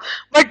don't know.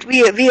 But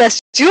we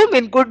assume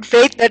in good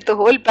faith that the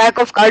whole pack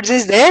of cards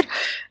is there.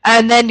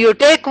 And then you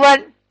take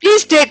one.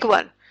 Please take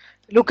one.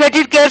 Look at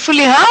it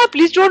carefully.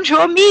 Please don't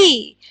show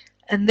me.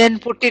 And then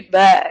put it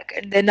back.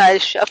 And then I'll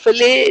shuffle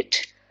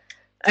it.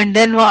 And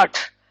then what?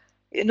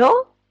 Okay,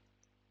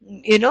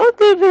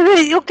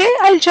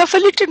 I'll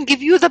shuffle it and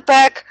give you the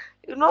pack,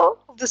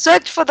 the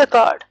search for the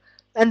card.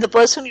 And the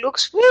person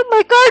looks, well,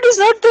 my card is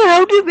not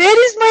there.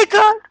 Where is my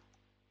card?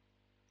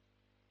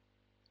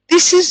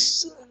 This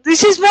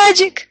is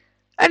magic.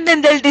 And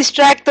then they'll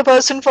distract the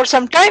person for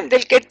some time.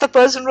 They'll get the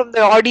person from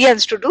the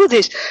audience to do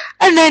this.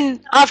 And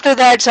then after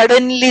that,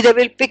 suddenly they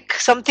will pick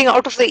something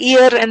out of the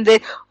ear and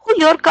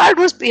your card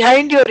was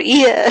behind your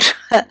ear.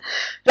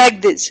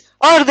 Like this.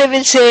 Or they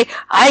will say,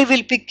 I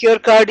will pick your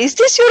card. Is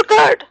this your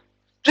card?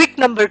 Trick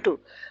number 2.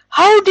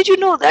 How did you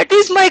know that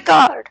is my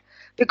card?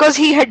 Because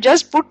he had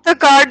just put the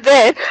card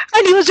there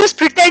and he was just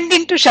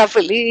pretending to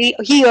shuffle.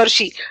 He or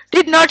she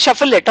did not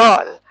shuffle at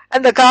all.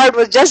 And the card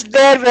was just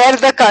there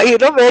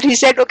where he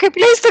said, okay,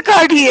 place the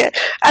card here.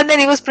 And then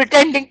he was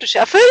pretending to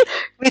shuffle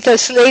with a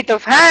sleight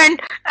of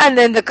hand. And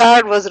then the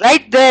card was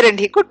right there and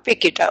he could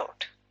pick it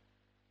out.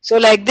 So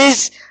like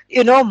this,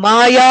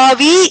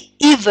 Mayavi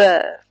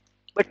Iva.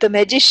 But the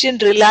magician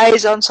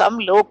relies on some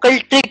local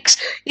tricks,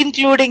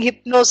 including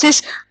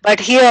hypnosis. But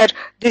here,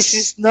 this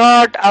is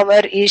not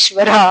our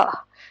Ishvara.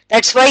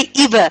 That's why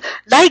Iva,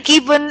 like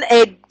even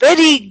a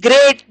very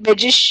great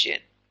magician,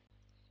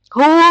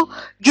 who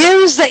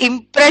gives the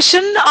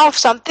impression of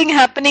something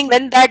happening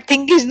when that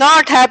thing is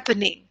not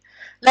happening.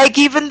 Like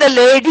even the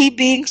lady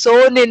being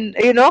sawn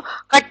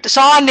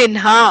in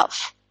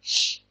half.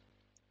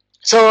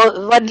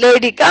 So one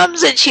lady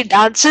comes and she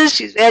dances,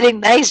 she's wearing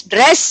nice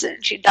dress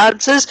and she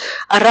dances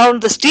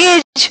around the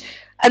stage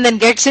and then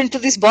gets into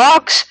this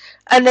box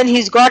and then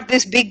he's got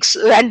this big,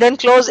 and then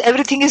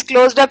everything is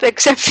closed up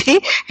except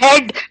the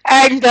head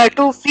and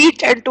 2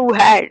 feet and 2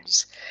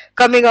 hands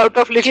coming out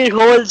of little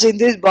holes in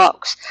this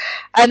box.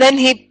 And then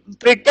he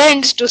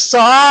pretends to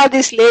saw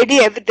this lady,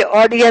 the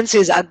audience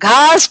is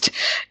aghast,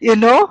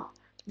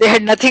 They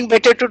had nothing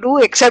better to do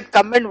except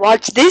come and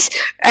watch this.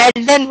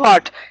 And then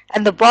what?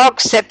 And the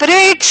box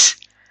separates.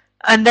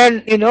 And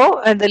then,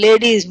 and the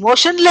lady is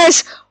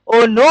motionless.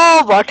 Oh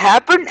no, what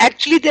happened?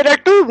 Actually, there are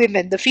 2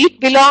 women. The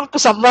feet belong to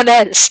someone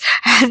else.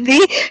 And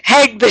the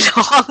head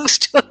belongs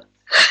to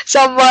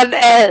someone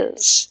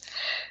else.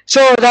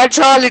 So that's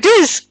all it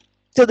is.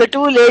 So the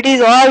 2 ladies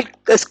all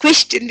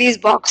squished in these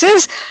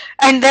boxes.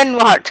 And then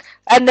what?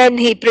 And then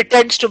he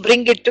pretends to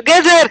bring it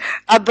together,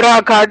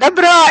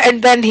 abracadabra,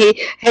 and then he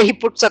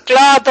puts a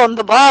cloth on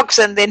the box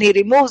and then he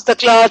removes the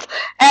cloth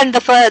and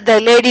the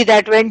lady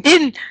that went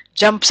in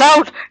jumps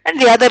out and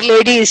the other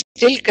lady is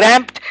still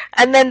cramped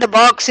and then the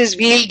box is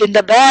wheeled in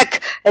the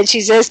back and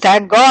she says,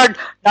 thank God,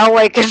 now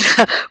I can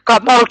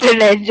come out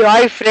and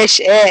enjoy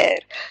fresh air.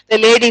 The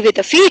lady with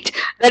the feet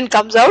then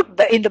comes out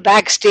in the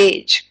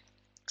backstage.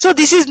 So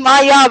this is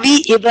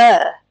Mayavi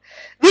Iva.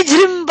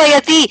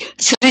 Vijrimbayati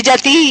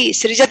Srijati.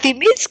 Srijati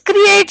means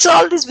creates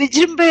all this.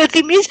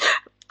 Vijrimbayati means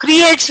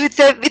creates with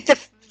a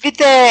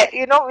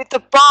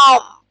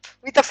pomp,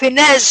 with a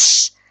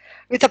finesse,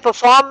 with a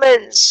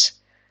performance.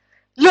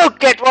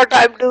 Look at what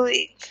I'm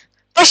doing.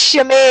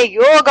 Pashyame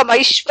yogam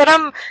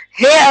aishwaram.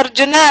 Hey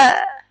Arjuna.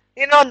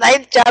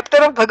 9th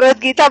chapter of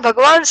Bhagavad Gita,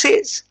 Bhagavan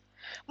says,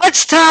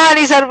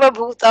 Matsthani sarva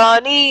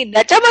bhutani,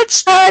 nacha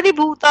matsthani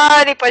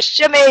bhutani,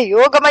 pashyame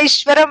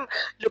yogamaishwaram.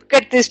 Look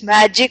at this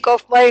magic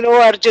of mine,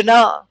 O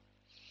Arjuna.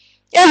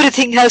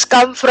 Everything has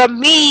come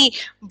from me,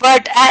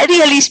 but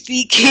really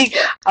speaking,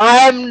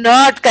 I am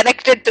not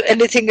connected to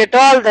anything at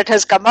all that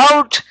has come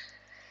out.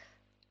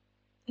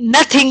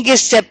 Nothing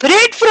is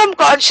separate from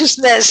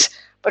consciousness,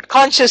 but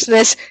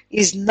consciousness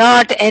is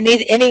not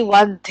any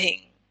one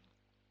thing.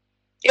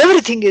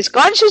 Everything is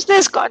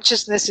consciousness.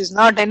 Consciousness is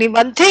not any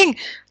one thing.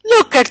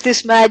 Look at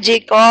this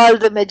magic. All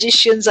the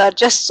magicians are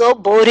just so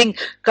boring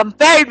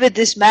compared with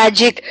this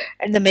magic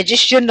and the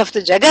magician of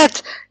the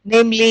Jagat,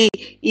 namely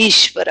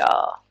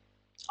Ishvara.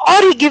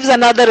 Or he gives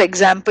another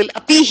example.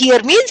 Api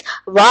here means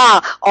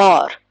va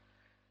or.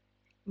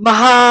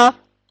 Maha,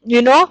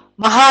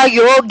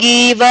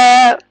 Mahayogi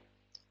va.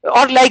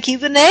 Or like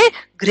even a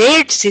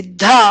great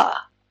Siddha.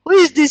 Who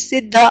is this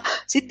Siddha?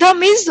 Siddha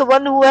means the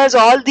one who has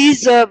all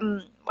these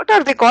what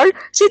are they called?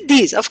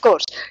 Siddhis, of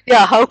course.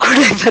 Yeah, how could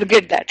I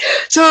forget that?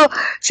 So,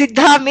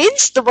 Siddha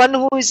means the one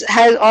who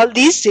has all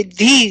these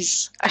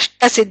Siddhis.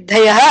 Ashta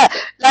Siddhaya.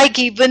 Like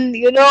even,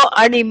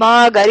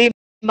 Anima, Garima,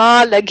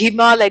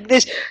 Laghima, like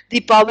this. The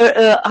power,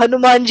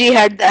 Hanumanji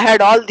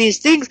had all these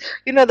things.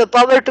 The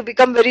power to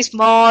become very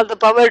small, the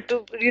power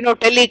to,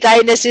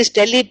 telekinesis,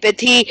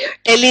 telepathy,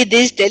 tele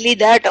this, tele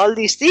that, all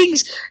these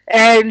things.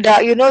 And,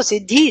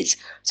 Siddhis.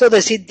 So the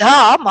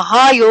Siddha,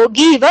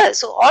 Mahayogi,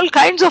 so all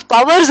kinds of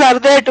powers are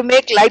there to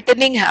make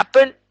lightning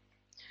happen.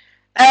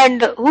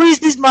 And who is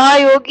this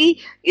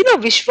Mahayogi?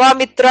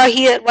 Vishwamitra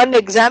here, one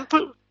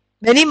example.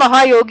 Many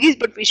Mahayogis,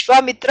 but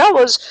Vishwamitra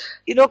was,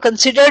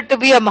 considered to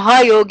be a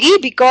Mahayogi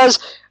because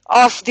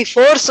of the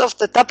force of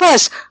the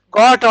tapas,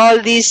 got all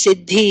these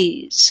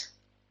siddhis.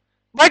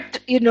 But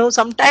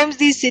sometimes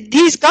these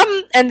siddhis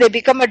come and they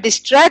become a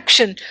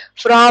distraction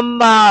from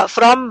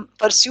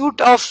pursuit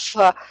of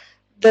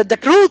the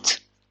truth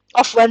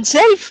of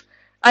oneself.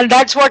 And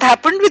that's what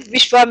happened with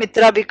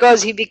Vishwamitra,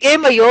 because he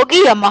became a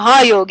yogi, a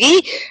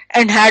Mahayogi,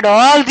 and had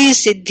all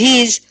these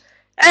siddhis.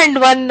 And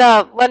one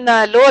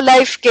low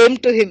life came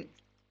to him,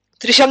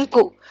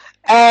 Trishanku,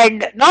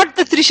 and not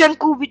the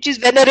Trishanku which is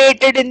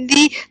venerated in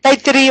the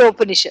Taittiriya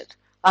Upanishad.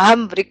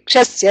 Aham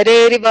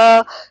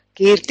vrikshasya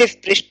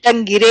kirtif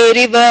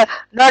prishtangireriva,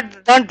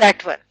 not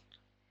that one.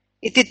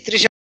 Iti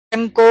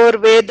Trishankor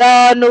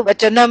vedanu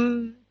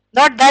vachanam.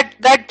 Not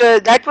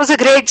that was a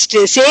great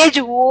sage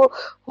who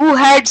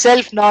had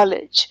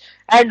self-knowledge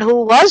and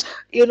who was,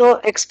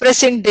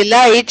 expressing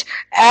delight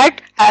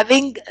at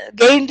having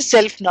gained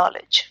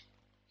self-knowledge.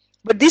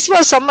 But this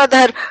was some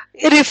other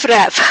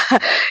riffraff,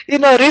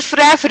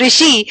 riffraff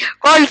rishi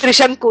called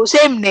Trishanku,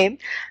 same name.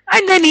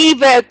 And then he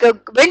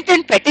went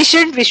and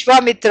petitioned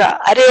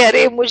Vishwamitra, Are,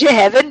 mujhe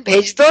heaven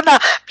bhej do na,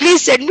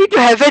 please send me to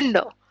heaven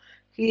now.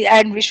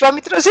 And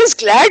Vishwamitra says,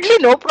 gladly,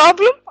 no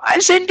problem, I'll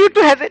send you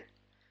to heaven.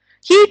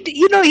 He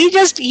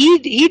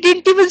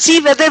didn't even see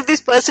whether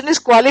this person is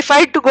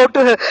qualified to go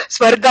to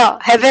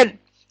Swarga, heaven.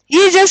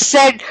 He just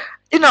said,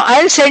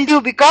 I'll send you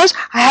because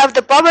I have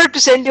the power to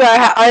send you.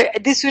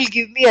 This will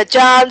give me a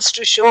chance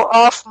to show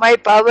off my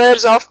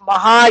powers of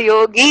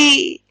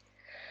Mahayogi.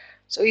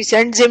 So he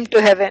sends him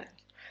to heaven.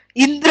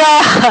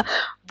 Indra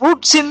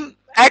boots him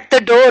at the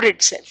door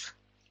itself.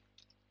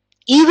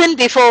 Even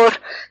before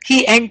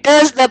he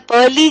enters the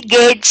pearly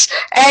gates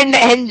and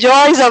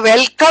enjoys a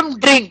welcome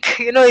drink,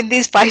 in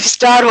these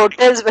 5-star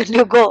hotels when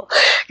you go,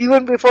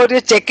 even before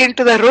you check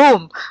into the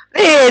room,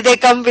 they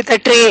come with a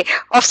tray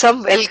of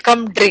some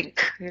welcome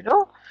drink,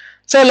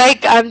 So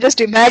like I'm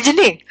just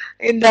imagining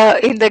in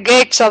the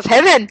gates of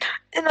heaven,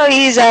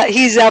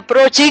 he's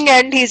approaching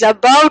and he's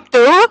about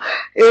to,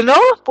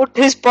 put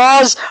his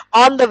paws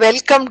on the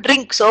welcome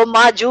drink,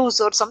 soma juice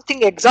or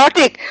something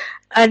exotic.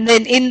 And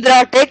then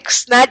Indra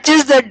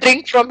snatches the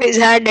drink from his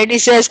hand and he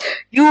says,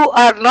 you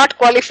are not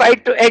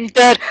qualified to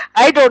enter.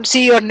 I don't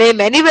see your name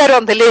anywhere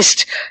on the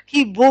list.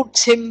 He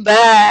boots him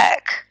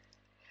back.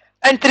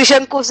 And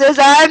Trishanku says,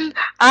 I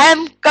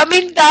am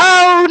coming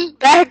down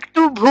back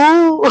to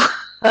Bhu.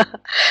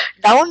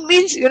 Down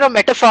means,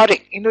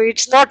 metaphoric.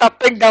 It's not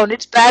up and down.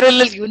 It's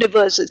parallel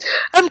universes.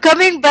 I'm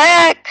coming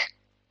back.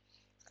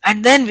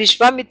 And then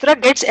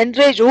Vishwamitra gets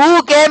enraged.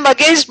 Who came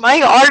against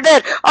my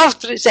order of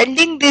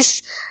sending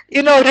this,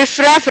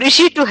 riffraff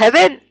rishi to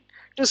heaven,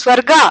 to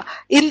Swarga?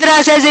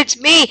 Indra says, it's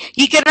me.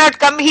 He cannot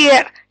come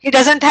here. He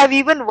doesn't have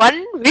even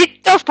one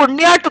whit of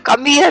punya to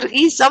come here.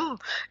 He's some,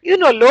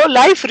 low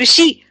life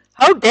rishi.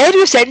 How dare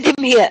you send him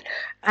here?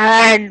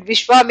 And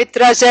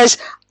Vishwamitra says,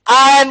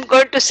 I am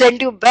going to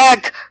send you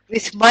back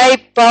with my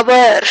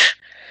power.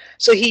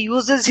 So he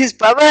uses his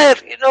power,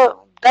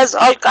 does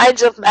all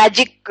kinds of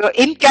magic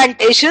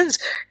incantations,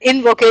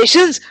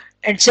 invocations,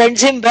 and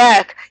sends him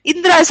back.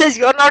 Indra says,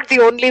 you're not the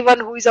only one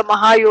who is a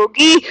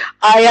Mahayogi.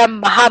 I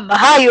am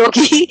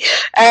Mahayogi,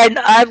 and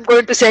I'm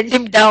going to send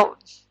him down.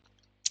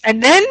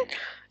 And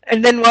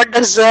then what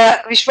does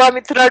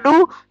Vishwamitra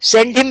do?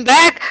 Send him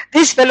back.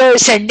 This fellow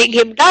is sending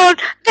him down.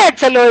 That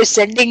fellow is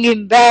sending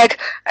him back.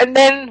 And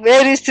then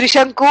where is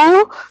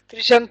Trishanku?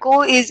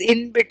 Trishanku is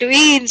in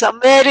between,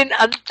 somewhere in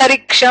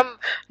Antariksham,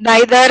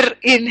 neither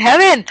in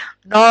heaven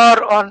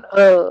nor on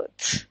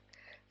earth.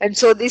 And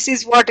so this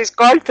is what is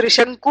called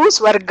Trishanku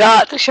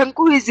Swarga.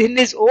 Trishanku is in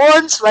his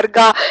own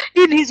Swarga,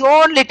 in his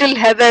own little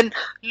heaven,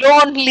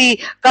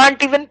 lonely,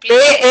 can't even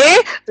play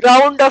a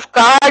round of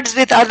cards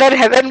with other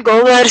heaven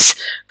goers,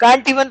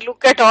 can't even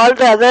look at all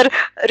the other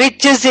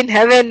riches in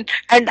heaven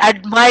and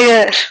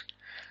admire.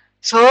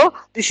 So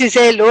this is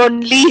a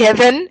lonely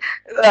heaven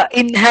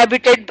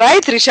inhabited by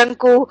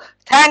Trishanku,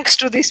 thanks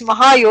to this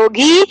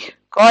Mahayogi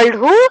called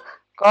who?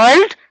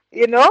 Called,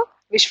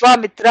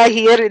 Vishwamitra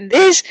here in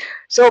this.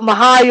 So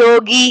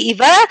Mahayogi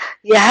iva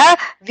yaha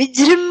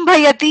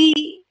vijrimbhayati.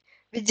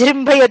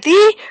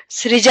 Vijrimbhayati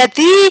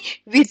srijati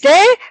with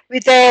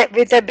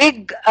a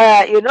big,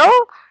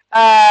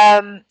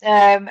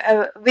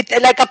 with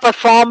like a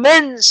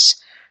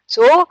performance.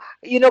 So,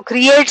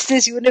 creates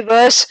this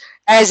universe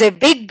as a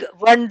big,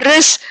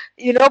 wondrous,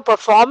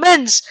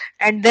 performance.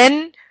 And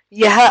then,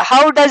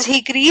 how does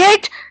he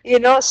create?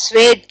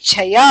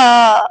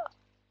 Swechhaya.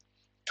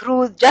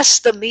 Through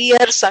just the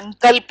mere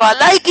sankalpa,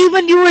 like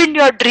even you in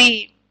your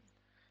dream.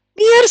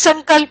 Mere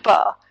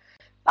sankalpa.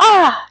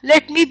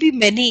 Let me be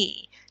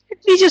many.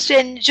 Let me just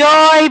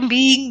enjoy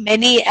being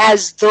many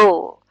as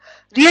though.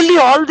 Really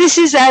all this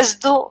is as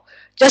though.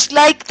 Just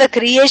like the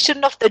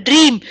creation of the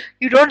dream.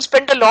 You don't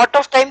spend a lot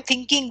of time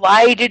thinking,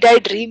 why did I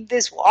dream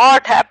this?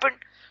 What happened?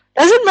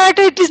 Doesn't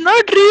matter, it is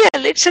not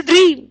real. It's a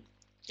dream.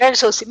 And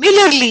so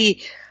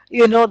similarly,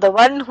 the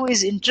one who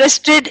is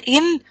interested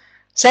in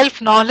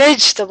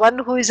self-knowledge, the one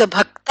who is a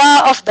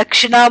bhakta of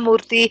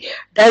Dakshinamurthy,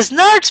 does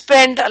not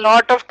spend a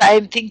lot of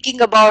time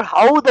thinking about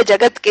how the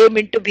Jagat came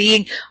into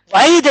being,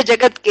 why the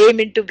Jagat came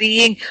into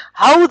being,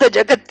 how the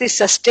Jagat is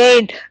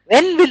sustained,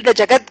 when will the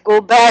Jagat go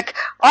back.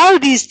 All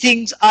these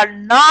things we are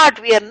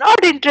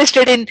not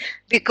interested in,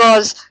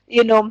 because,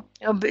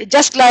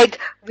 just like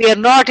we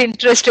are not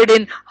interested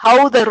in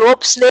how the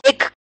rope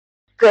snake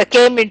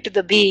came into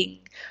the being.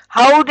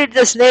 How did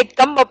the snake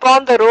come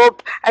upon the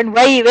rope, and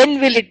why,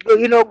 when will it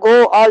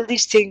go, all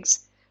these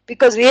things.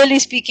 Because really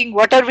speaking,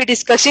 what are we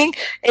discussing?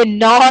 A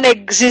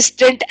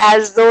non-existent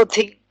as though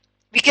thing.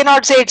 We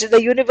cannot say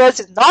the universe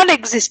is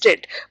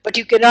non-existent, but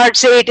you cannot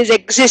say it is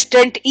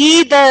existent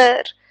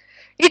either.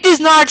 It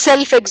is not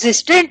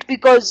self-existent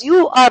because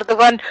you are the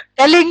one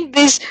telling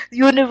this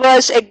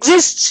universe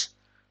exists.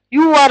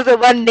 You are the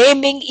one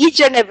naming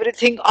each and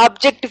everything,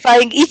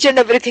 objectifying each and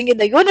everything in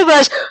the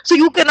universe. So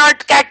you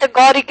cannot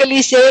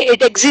categorically say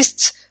it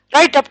exists.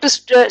 Right up to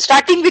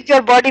starting with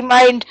your body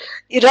mind,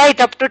 right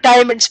up to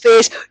time and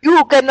space,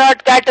 you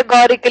cannot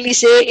categorically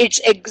say it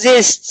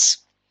exists.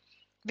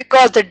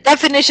 Because the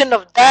definition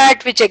of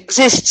that which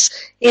exists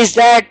is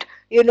that,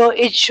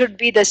 it should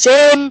be the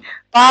same,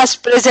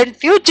 past, present,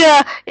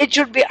 future. It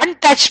should be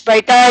untouched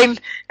by time.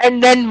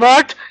 And then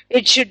what?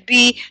 It should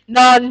be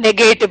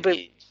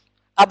non-negatable.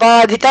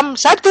 Abadhitam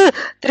sat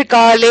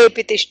trikale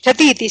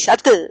pitishtati iti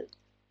sat.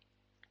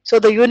 So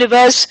the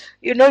universe,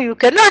 you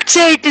cannot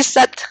say it is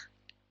sat.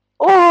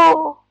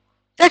 Oh,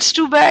 that's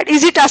too bad.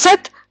 Is it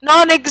asat?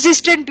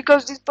 Non-existent,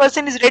 because this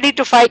person is ready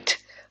to fight.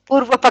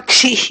 Purva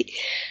Pakshi,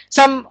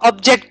 some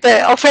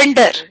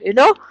offender,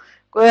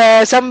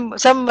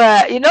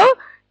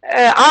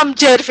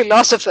 armchair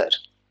philosopher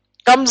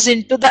comes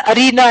into the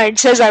arena and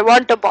says, I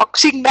want a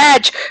boxing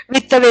match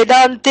with the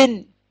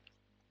Vedantin.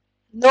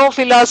 No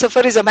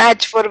philosopher is a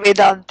match for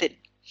Vedantin.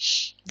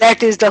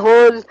 That is the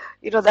whole,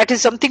 that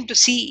is something to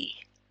see.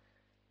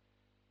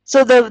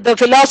 So the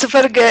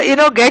philosopher,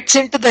 gets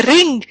into the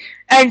ring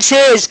and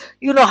says,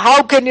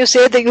 how can you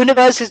say the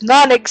universe is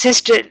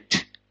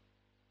non-existent?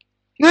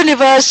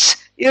 Universe,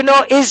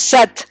 is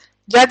Sat.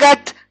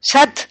 Jagat,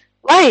 Sat.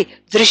 Why?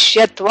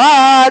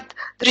 Drishyatvat.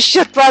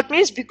 Drishyatvat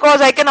means because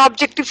I can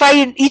objectify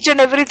in each and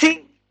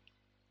everything.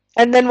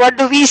 And then what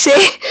do we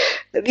say?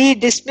 We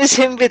dismiss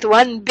him with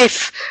one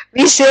biff.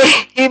 We say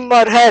him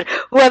or her,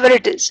 whoever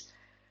it is.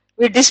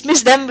 We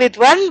dismiss them with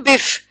one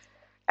biff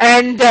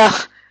and thrown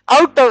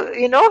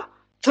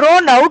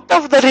out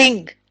of the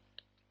ring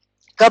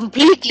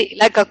completely.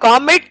 Like a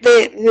comet,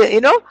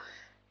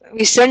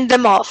 we send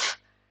them off.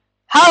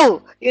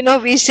 How?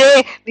 We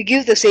say, we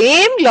give the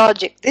same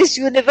logic. This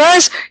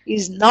universe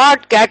is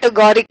not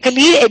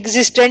categorically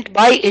existent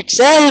by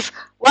itself.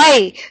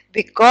 Why?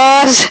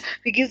 Because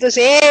we give the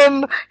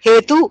same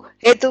hetu.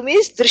 Hetu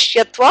means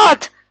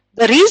drishyatvat,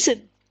 the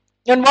reason.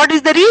 And what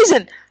is the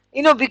reason?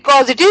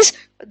 Because it is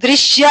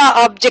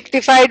drishya,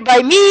 objectified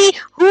by me,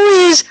 who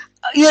is,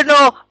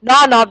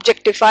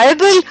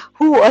 non-objectifiable,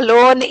 who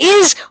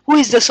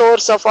is the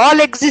source of all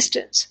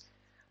existence.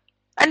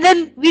 And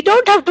then we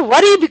don't have to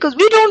worry because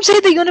we don't say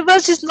the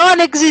universe is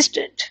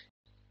non-existent.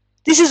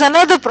 This is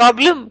another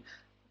problem.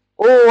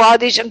 Oh,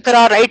 Adi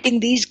Shankara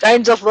writing these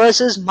kinds of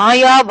verses,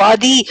 Maya,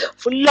 Vadi,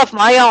 full of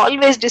Maya,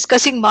 always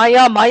discussing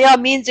Maya. Maya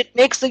means it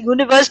makes the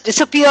universe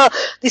disappear.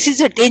 This is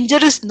a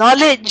dangerous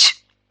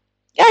knowledge.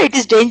 Yeah, it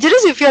is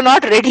dangerous if you're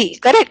not ready.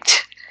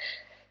 Correct.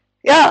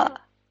 Yeah.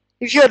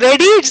 If you're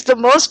ready, it's the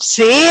most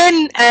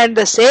sane and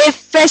the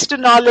safest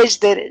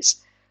knowledge there is.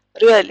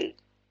 Really.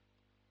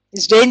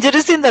 It's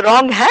dangerous in the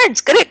wrong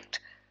hands. Correct.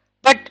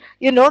 But,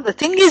 the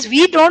thing is,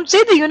 we don't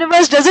say the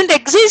universe doesn't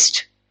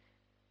exist.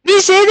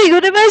 We say the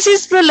universe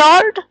is the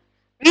Lord.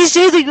 We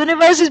say the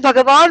universe is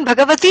Bhagavan,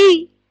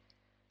 Bhagavati.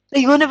 The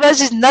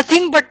universe is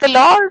nothing but the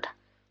Lord.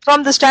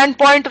 From the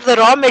standpoint of the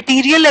raw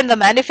material and the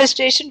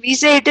manifestation, we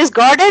say it is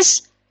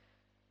Goddess.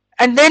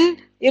 And then,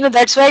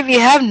 that's why we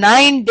have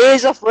 9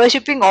 days of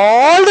worshipping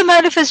all the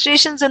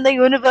manifestations in the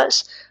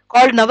universe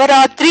called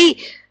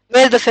Navaratri,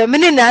 where the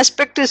feminine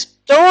aspect is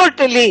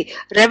totally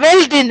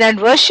reveled in and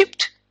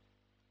worshipped.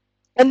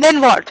 And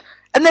then what?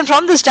 And then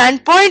from the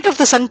standpoint of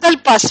the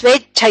Sankalpa,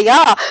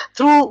 Svechaya,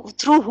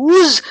 through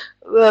whose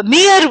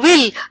mere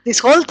will this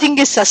whole thing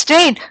is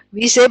sustained,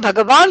 we say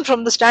Bhagavan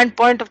from the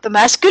standpoint of the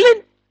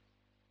masculine.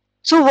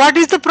 So what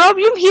is the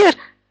problem here?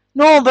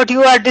 No, but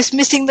you are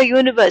dismissing the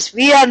universe.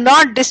 We are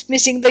not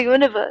dismissing the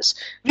universe.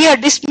 We are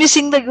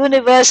dismissing the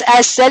universe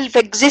as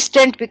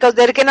self-existent because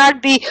there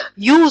cannot be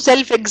you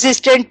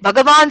self-existent,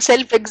 Bhagavan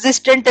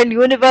self-existent and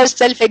universe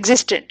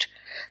self-existent.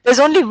 There's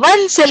only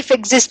one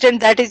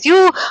self-existent, that is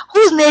you,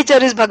 whose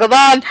nature is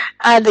Bhagavan,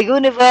 and the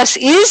universe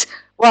is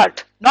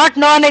what? Not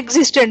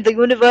non-existent. The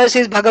universe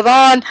is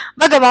Bhagavan.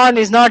 Bhagavan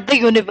is not the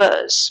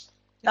universe.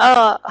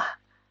 That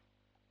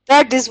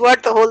is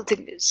what the whole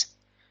thing is.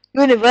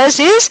 Universe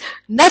is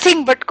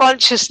nothing but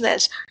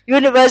consciousness.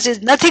 Universe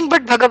is nothing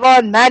but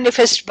Bhagavan,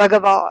 manifest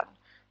Bhagavan.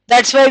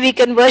 That's why we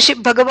can worship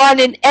Bhagavan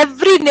in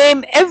every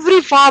name,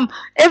 every form,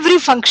 every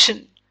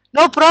function.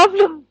 No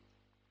problem.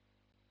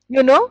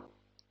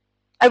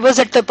 I was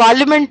at the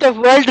Parliament of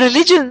World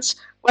Religions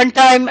one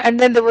time, and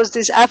then there was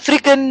this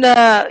African,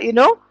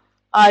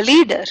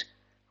 leader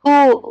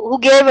who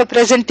gave a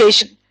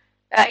presentation,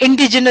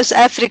 indigenous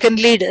African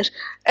leader,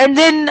 and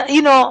then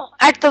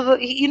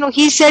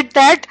he said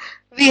that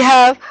we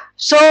have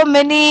so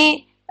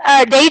many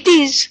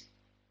deities,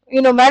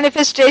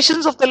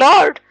 manifestations of the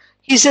Lord.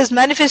 He says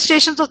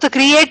manifestations of the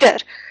Creator.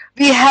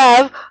 We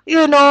have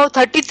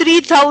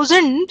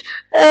 33,000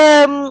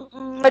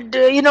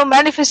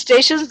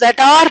 manifestations that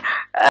are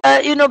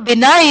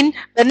benign,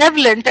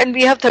 benevolent, and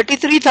we have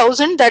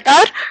 33,000 that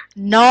are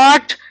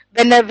not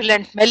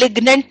benevolent,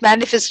 malignant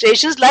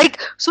manifestations like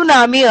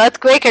tsunami,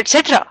 earthquake,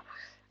 etc.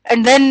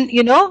 And then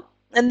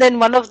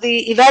one of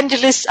the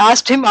evangelists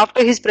asked him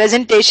after his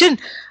presentation,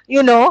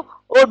 oh,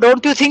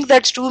 don't you think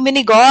that's too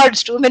many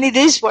gods, too many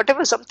this,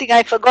 whatever, something,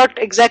 I forgot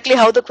exactly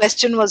how the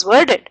question was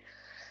worded.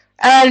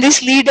 And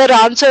this leader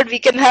answered, we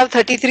can have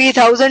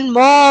 33,000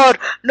 more,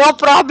 no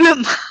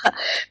problem,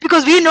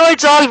 because we know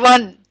it's all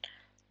one.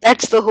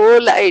 That's the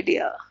whole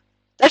idea.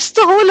 That's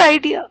the whole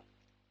idea.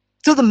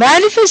 So the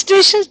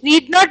manifestations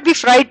need not be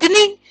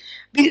frightening.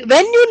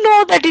 When you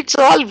know that it's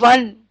all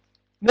one,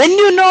 when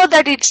you know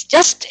that it's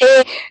just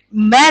a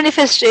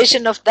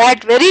manifestation of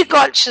that very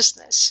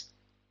consciousness,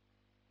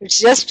 it's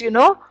just, we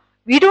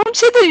don't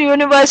say the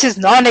universe is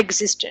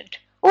non-existent.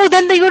 Oh,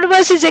 then the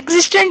universe is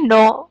existent?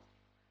 No.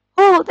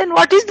 Oh, then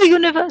what is the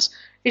universe?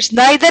 It's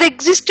neither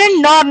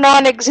existent nor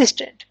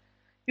non-existent.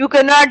 You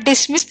cannot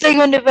dismiss the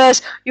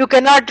universe. You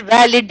cannot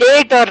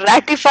validate or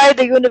ratify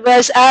the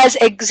universe as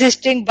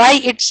existing by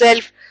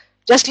itself,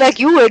 just like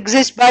you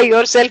exist by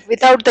yourself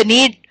without the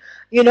need,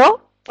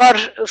 for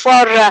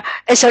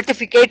a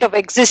certificate of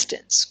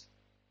existence.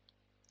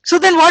 So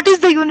then what is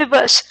the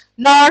universe?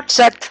 Not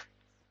Sat.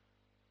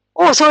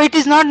 Oh, so it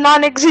is not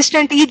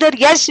non-existent either.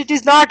 Yes, it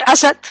is not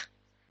Asat.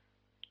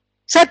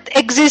 Sat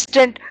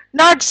existent,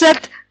 not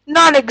Sat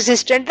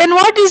non-existent. Then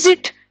what is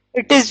it?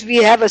 It is, we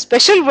have a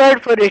special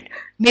word for it,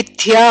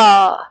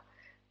 Mithya.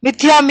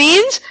 Mithya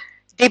means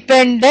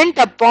dependent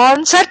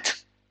upon Sat.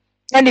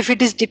 And if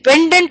it is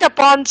dependent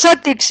upon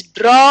Sat, it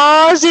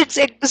draws its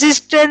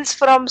existence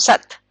from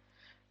Sat.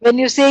 When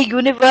you say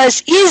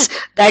universe is,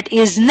 that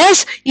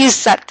isness is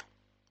Sat.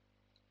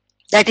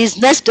 That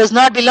isness does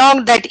not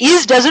belong, that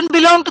is doesn't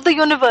belong to the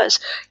universe.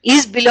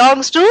 Is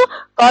belongs to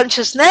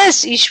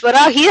consciousness,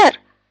 Ishvara here.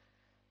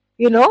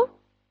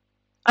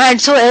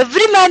 And so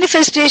every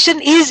manifestation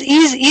is.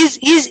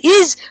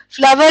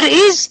 Flower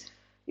is,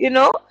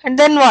 and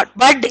then what?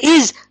 Bud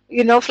is,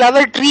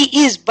 flower tree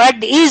is,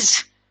 bud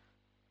is.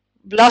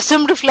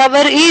 Blossomed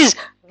flower is,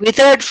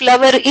 withered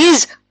flower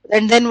is,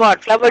 and then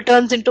what? Flower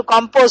turns into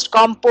compost,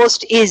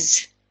 compost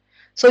is.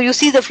 So you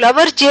see the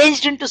flower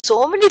changed into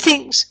so many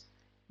things,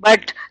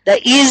 but the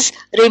is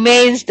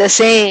remains the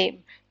same.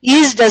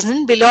 Is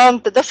doesn't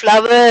belong to the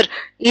flower,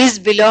 is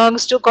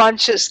belongs to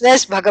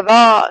consciousness,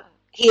 Bhagavan,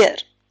 here.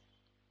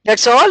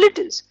 That's all it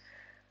is.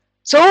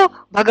 So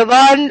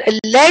Bhagavan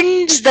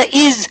lends the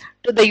is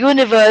to the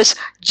universe,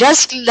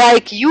 just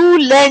like you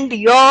lend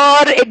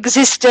your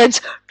existence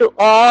to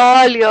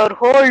all your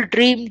whole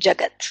dream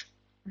Jagat,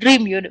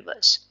 dream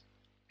universe.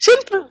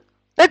 Simple.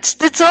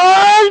 That's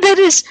all there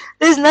is.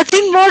 There is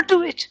nothing more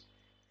to it.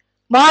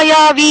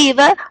 Mayavi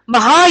iva,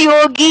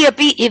 Mahayogi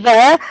api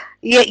iva,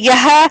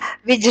 yaha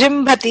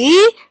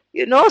vijrimbhati,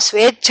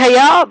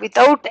 swechhaya,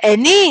 without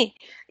any,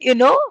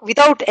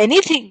 without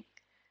anything.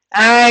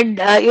 And,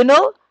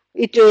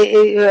 it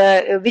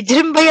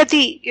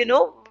vijrimbhayati,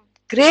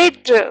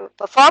 great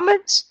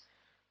performance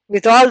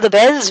with all the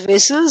bells,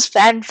 whistles,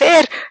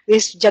 fanfare.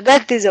 This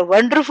Jagat is a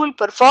wonderful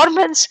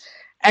performance.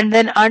 And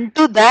then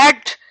unto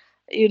that,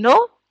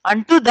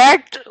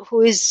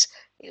 who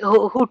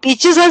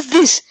teaches us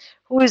this,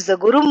 who is the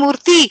Guru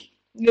Murti,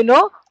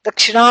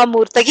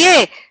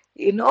 Dakshinamurthy,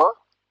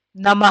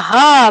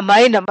 Namaha,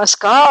 my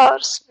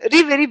namaskars.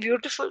 Very, very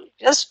beautiful.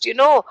 Just,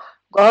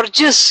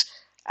 gorgeous.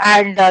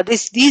 And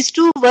these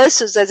two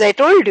verses, as I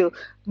told you,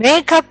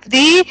 make up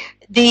the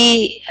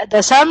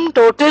sum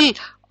total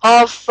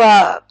of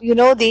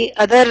the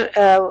other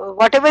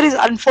whatever is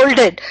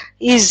unfolded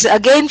is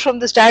again from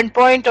the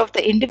standpoint of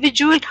the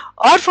individual,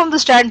 or from the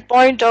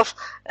standpoint of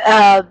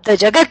the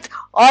Jagat,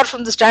 or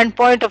from the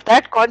standpoint of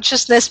that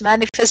consciousness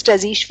manifest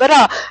as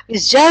Ishvara,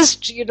 is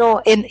just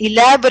an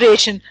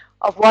elaboration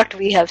of what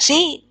we have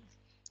seen.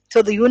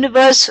 So the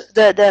universe,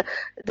 the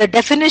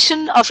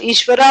definition of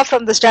Ishvara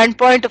from the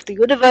standpoint of the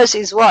universe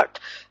is what?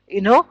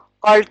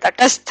 Called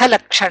Tatastha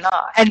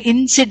Lakshana, an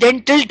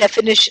incidental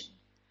definition.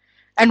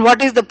 And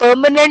what is the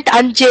permanent,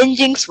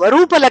 unchanging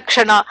Swarupa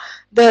Lakshana?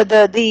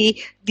 The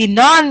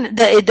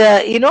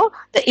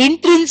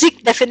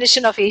intrinsic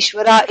definition of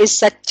Ishvara is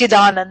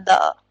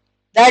Satchidananda.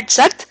 That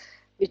Sat,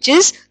 which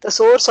is the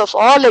source of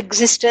all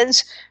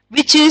existence,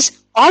 which is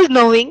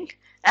all-knowing,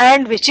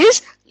 and which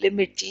is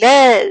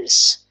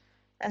limitless.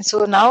 And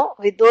so now,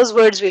 with those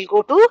words, we'll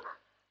go to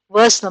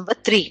verse number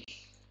 3.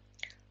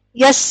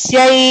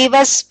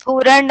 Yasyaiva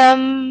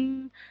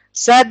sphuranam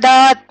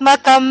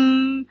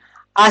sadatmakam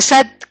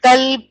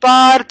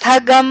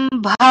असत्कल्पार्थगं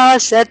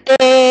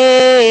भासते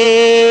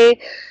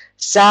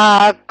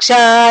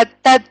साक्षात्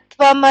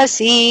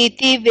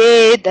तत्त्वमसीति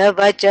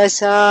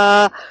वेदवचसा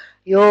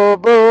यो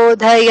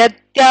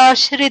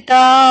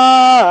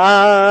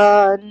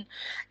बोधयत्याश्रितान्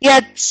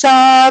यत्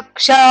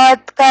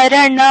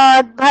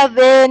साक्षात्करणात्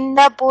भवेन्न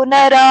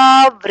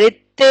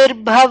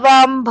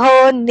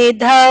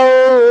पुनरावृत्तिर्भवाम्भोनिधौ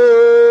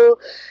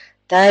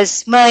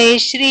तस्मै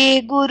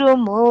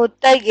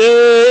श्रीगुरुमूर्तये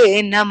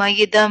नम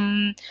इदं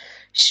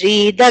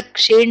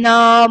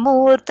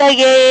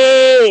श्रीदक्षिणामूर्तये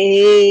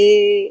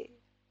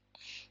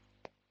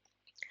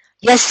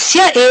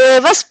Yasya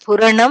eva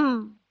spuranam.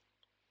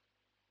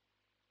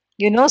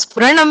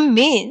 Spuranam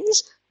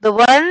means the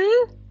one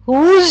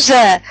whose,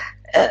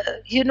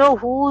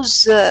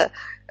 whose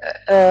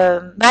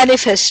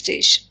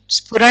manifestation.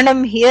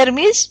 Spuranam here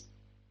means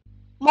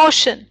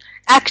motion,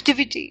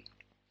 activity.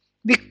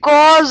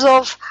 Because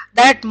of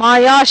that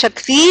Maya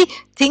Shakti,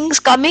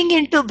 things coming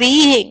into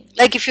being.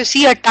 Like if you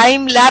see a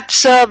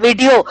time-lapse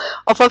video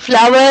of a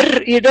flower,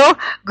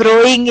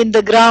 growing in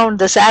the ground,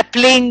 the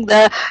sapling,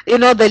 the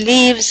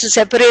leaves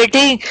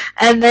separating,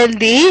 and then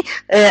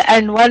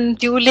and one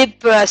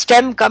tulip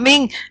stem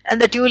coming,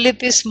 and the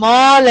tulip is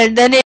small, and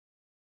then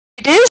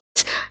it is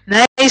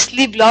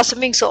nicely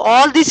blossoming. So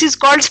all this is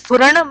called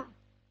Spuranam.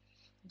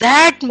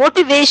 That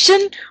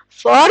motivation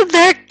for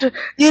that,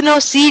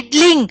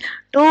 seedling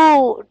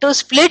to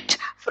split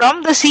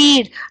from the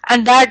seed,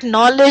 and that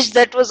knowledge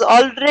that was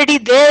already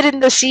there in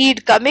the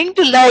seed coming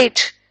to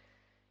light,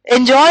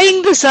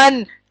 enjoying the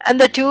sun, and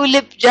the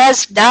tulip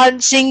just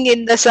dancing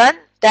in the sun.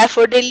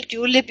 Daffodil,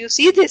 tulip, you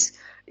see this,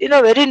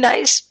 very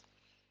nice,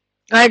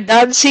 and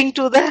dancing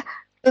to the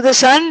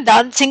sun,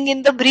 dancing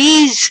in the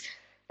breeze,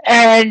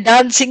 and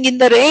dancing in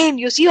the rain.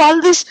 You see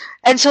all this,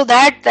 and so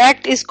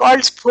that is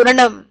called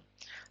Spuranam.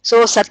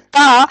 So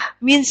satta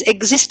means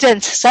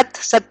existence. Sat,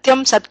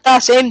 satyam, satta,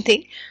 same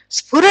thing.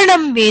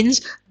 Spuranam means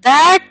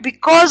that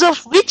because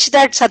of which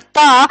that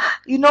satta,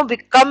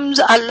 becomes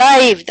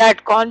alive,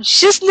 that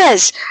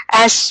consciousness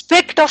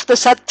aspect of the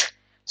sat.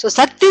 So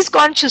sat is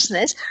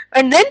consciousness,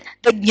 and then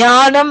the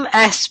jnanam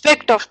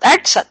aspect of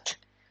that sat.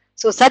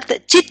 So sat,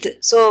 chit.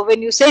 So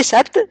when you say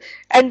sat,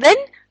 and then,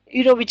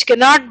 which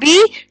cannot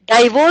be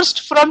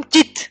divorced from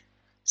chit.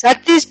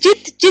 Sat is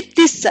chit, chit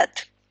is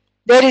sat.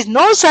 There is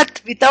no sat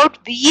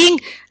without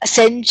being a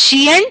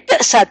sentient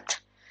sat.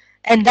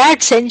 And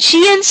that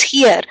sentience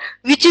here,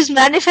 which is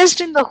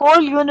manifest in the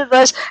whole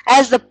universe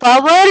as the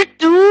power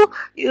to,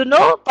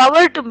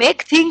 power to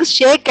make things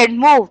shake and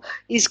move,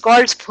 is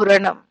called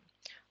Spuranam.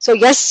 So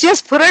yasya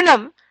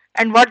Spuranam.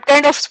 And what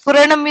kind of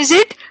Spuranam is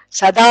it?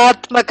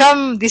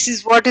 Sadatmakam. This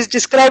is what is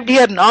described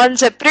here,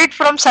 non-separate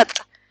from sat.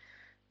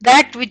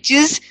 That which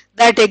is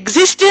that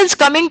existence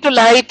coming to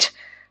light,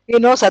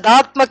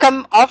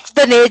 sadatmakam, of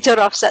the nature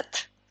of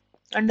sat.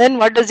 And then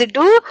what does it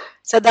do?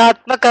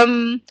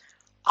 Sadatmakam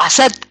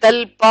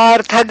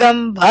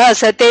asatkalparthagam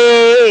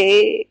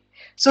bhasate.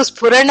 So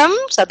spuranam,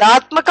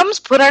 sadatmakam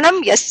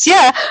spuranam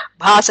yasya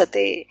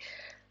bhasate.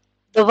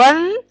 The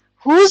one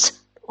whose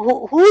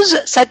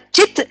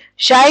satchit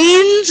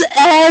shines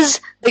as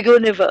the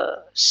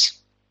universe.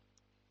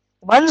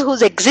 One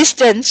whose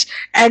existence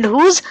and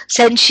whose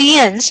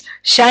sentience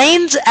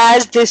shines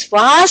as this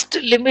vast,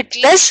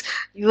 limitless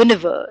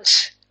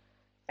universe.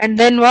 And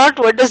then what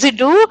does it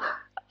do?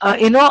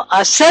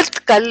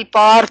 Asat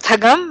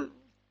kalparthagam.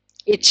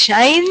 It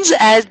shines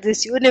as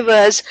this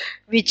universe,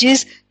 which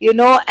is,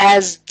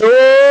 as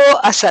though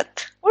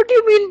asat. What do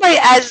you mean by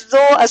as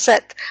though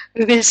asat?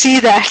 We will see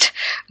that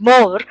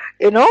more,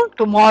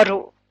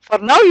 tomorrow. For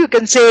now you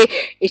can say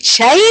it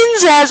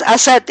shines as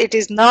asat. It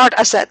is not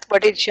asat,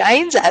 but it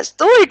shines as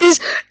though it is,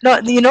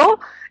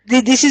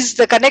 this is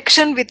the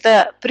connection with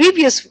the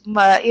previous,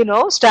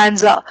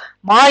 stanza.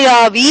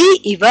 Mayavi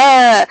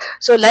iva.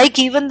 So like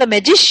even the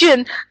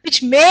magician,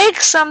 which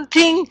makes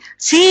something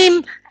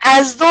seem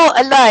as though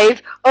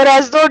alive, or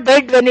as though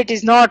dead when it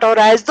is not, or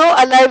as though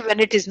alive when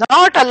it is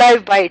not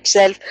alive by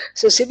itself.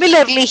 So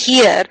similarly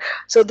here,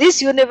 so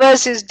this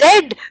universe is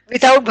dead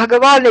without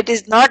Bhagavan, it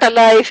is not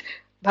alive.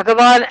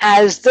 Bhagavan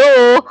as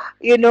though,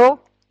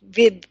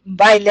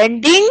 by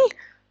lending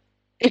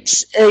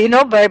it's,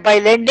 by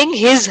lending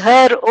his,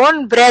 her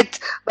own breath,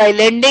 by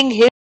lending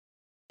his,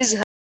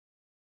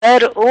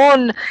 her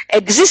own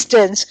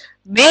existence,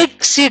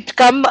 makes it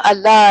come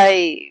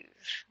alive.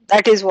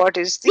 That is what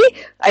is the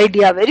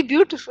idea. Very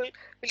beautiful.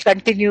 We'll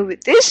continue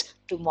with this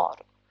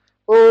tomorrow.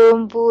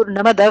 Om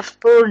Purnamadav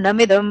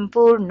Purnamidam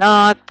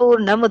Purnat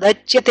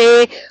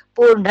Purnamudachyate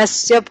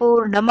Purnasya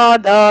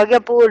Purnamadaya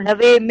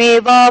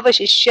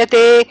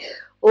Purnavemevavashishyate.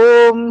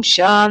 Om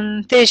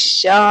Shanti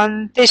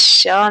Shanti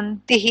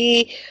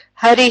Shanti.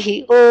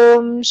 Harihi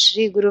Om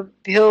Shri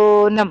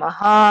Gurubhyo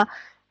Namaha.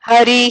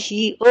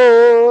 Harihi Om.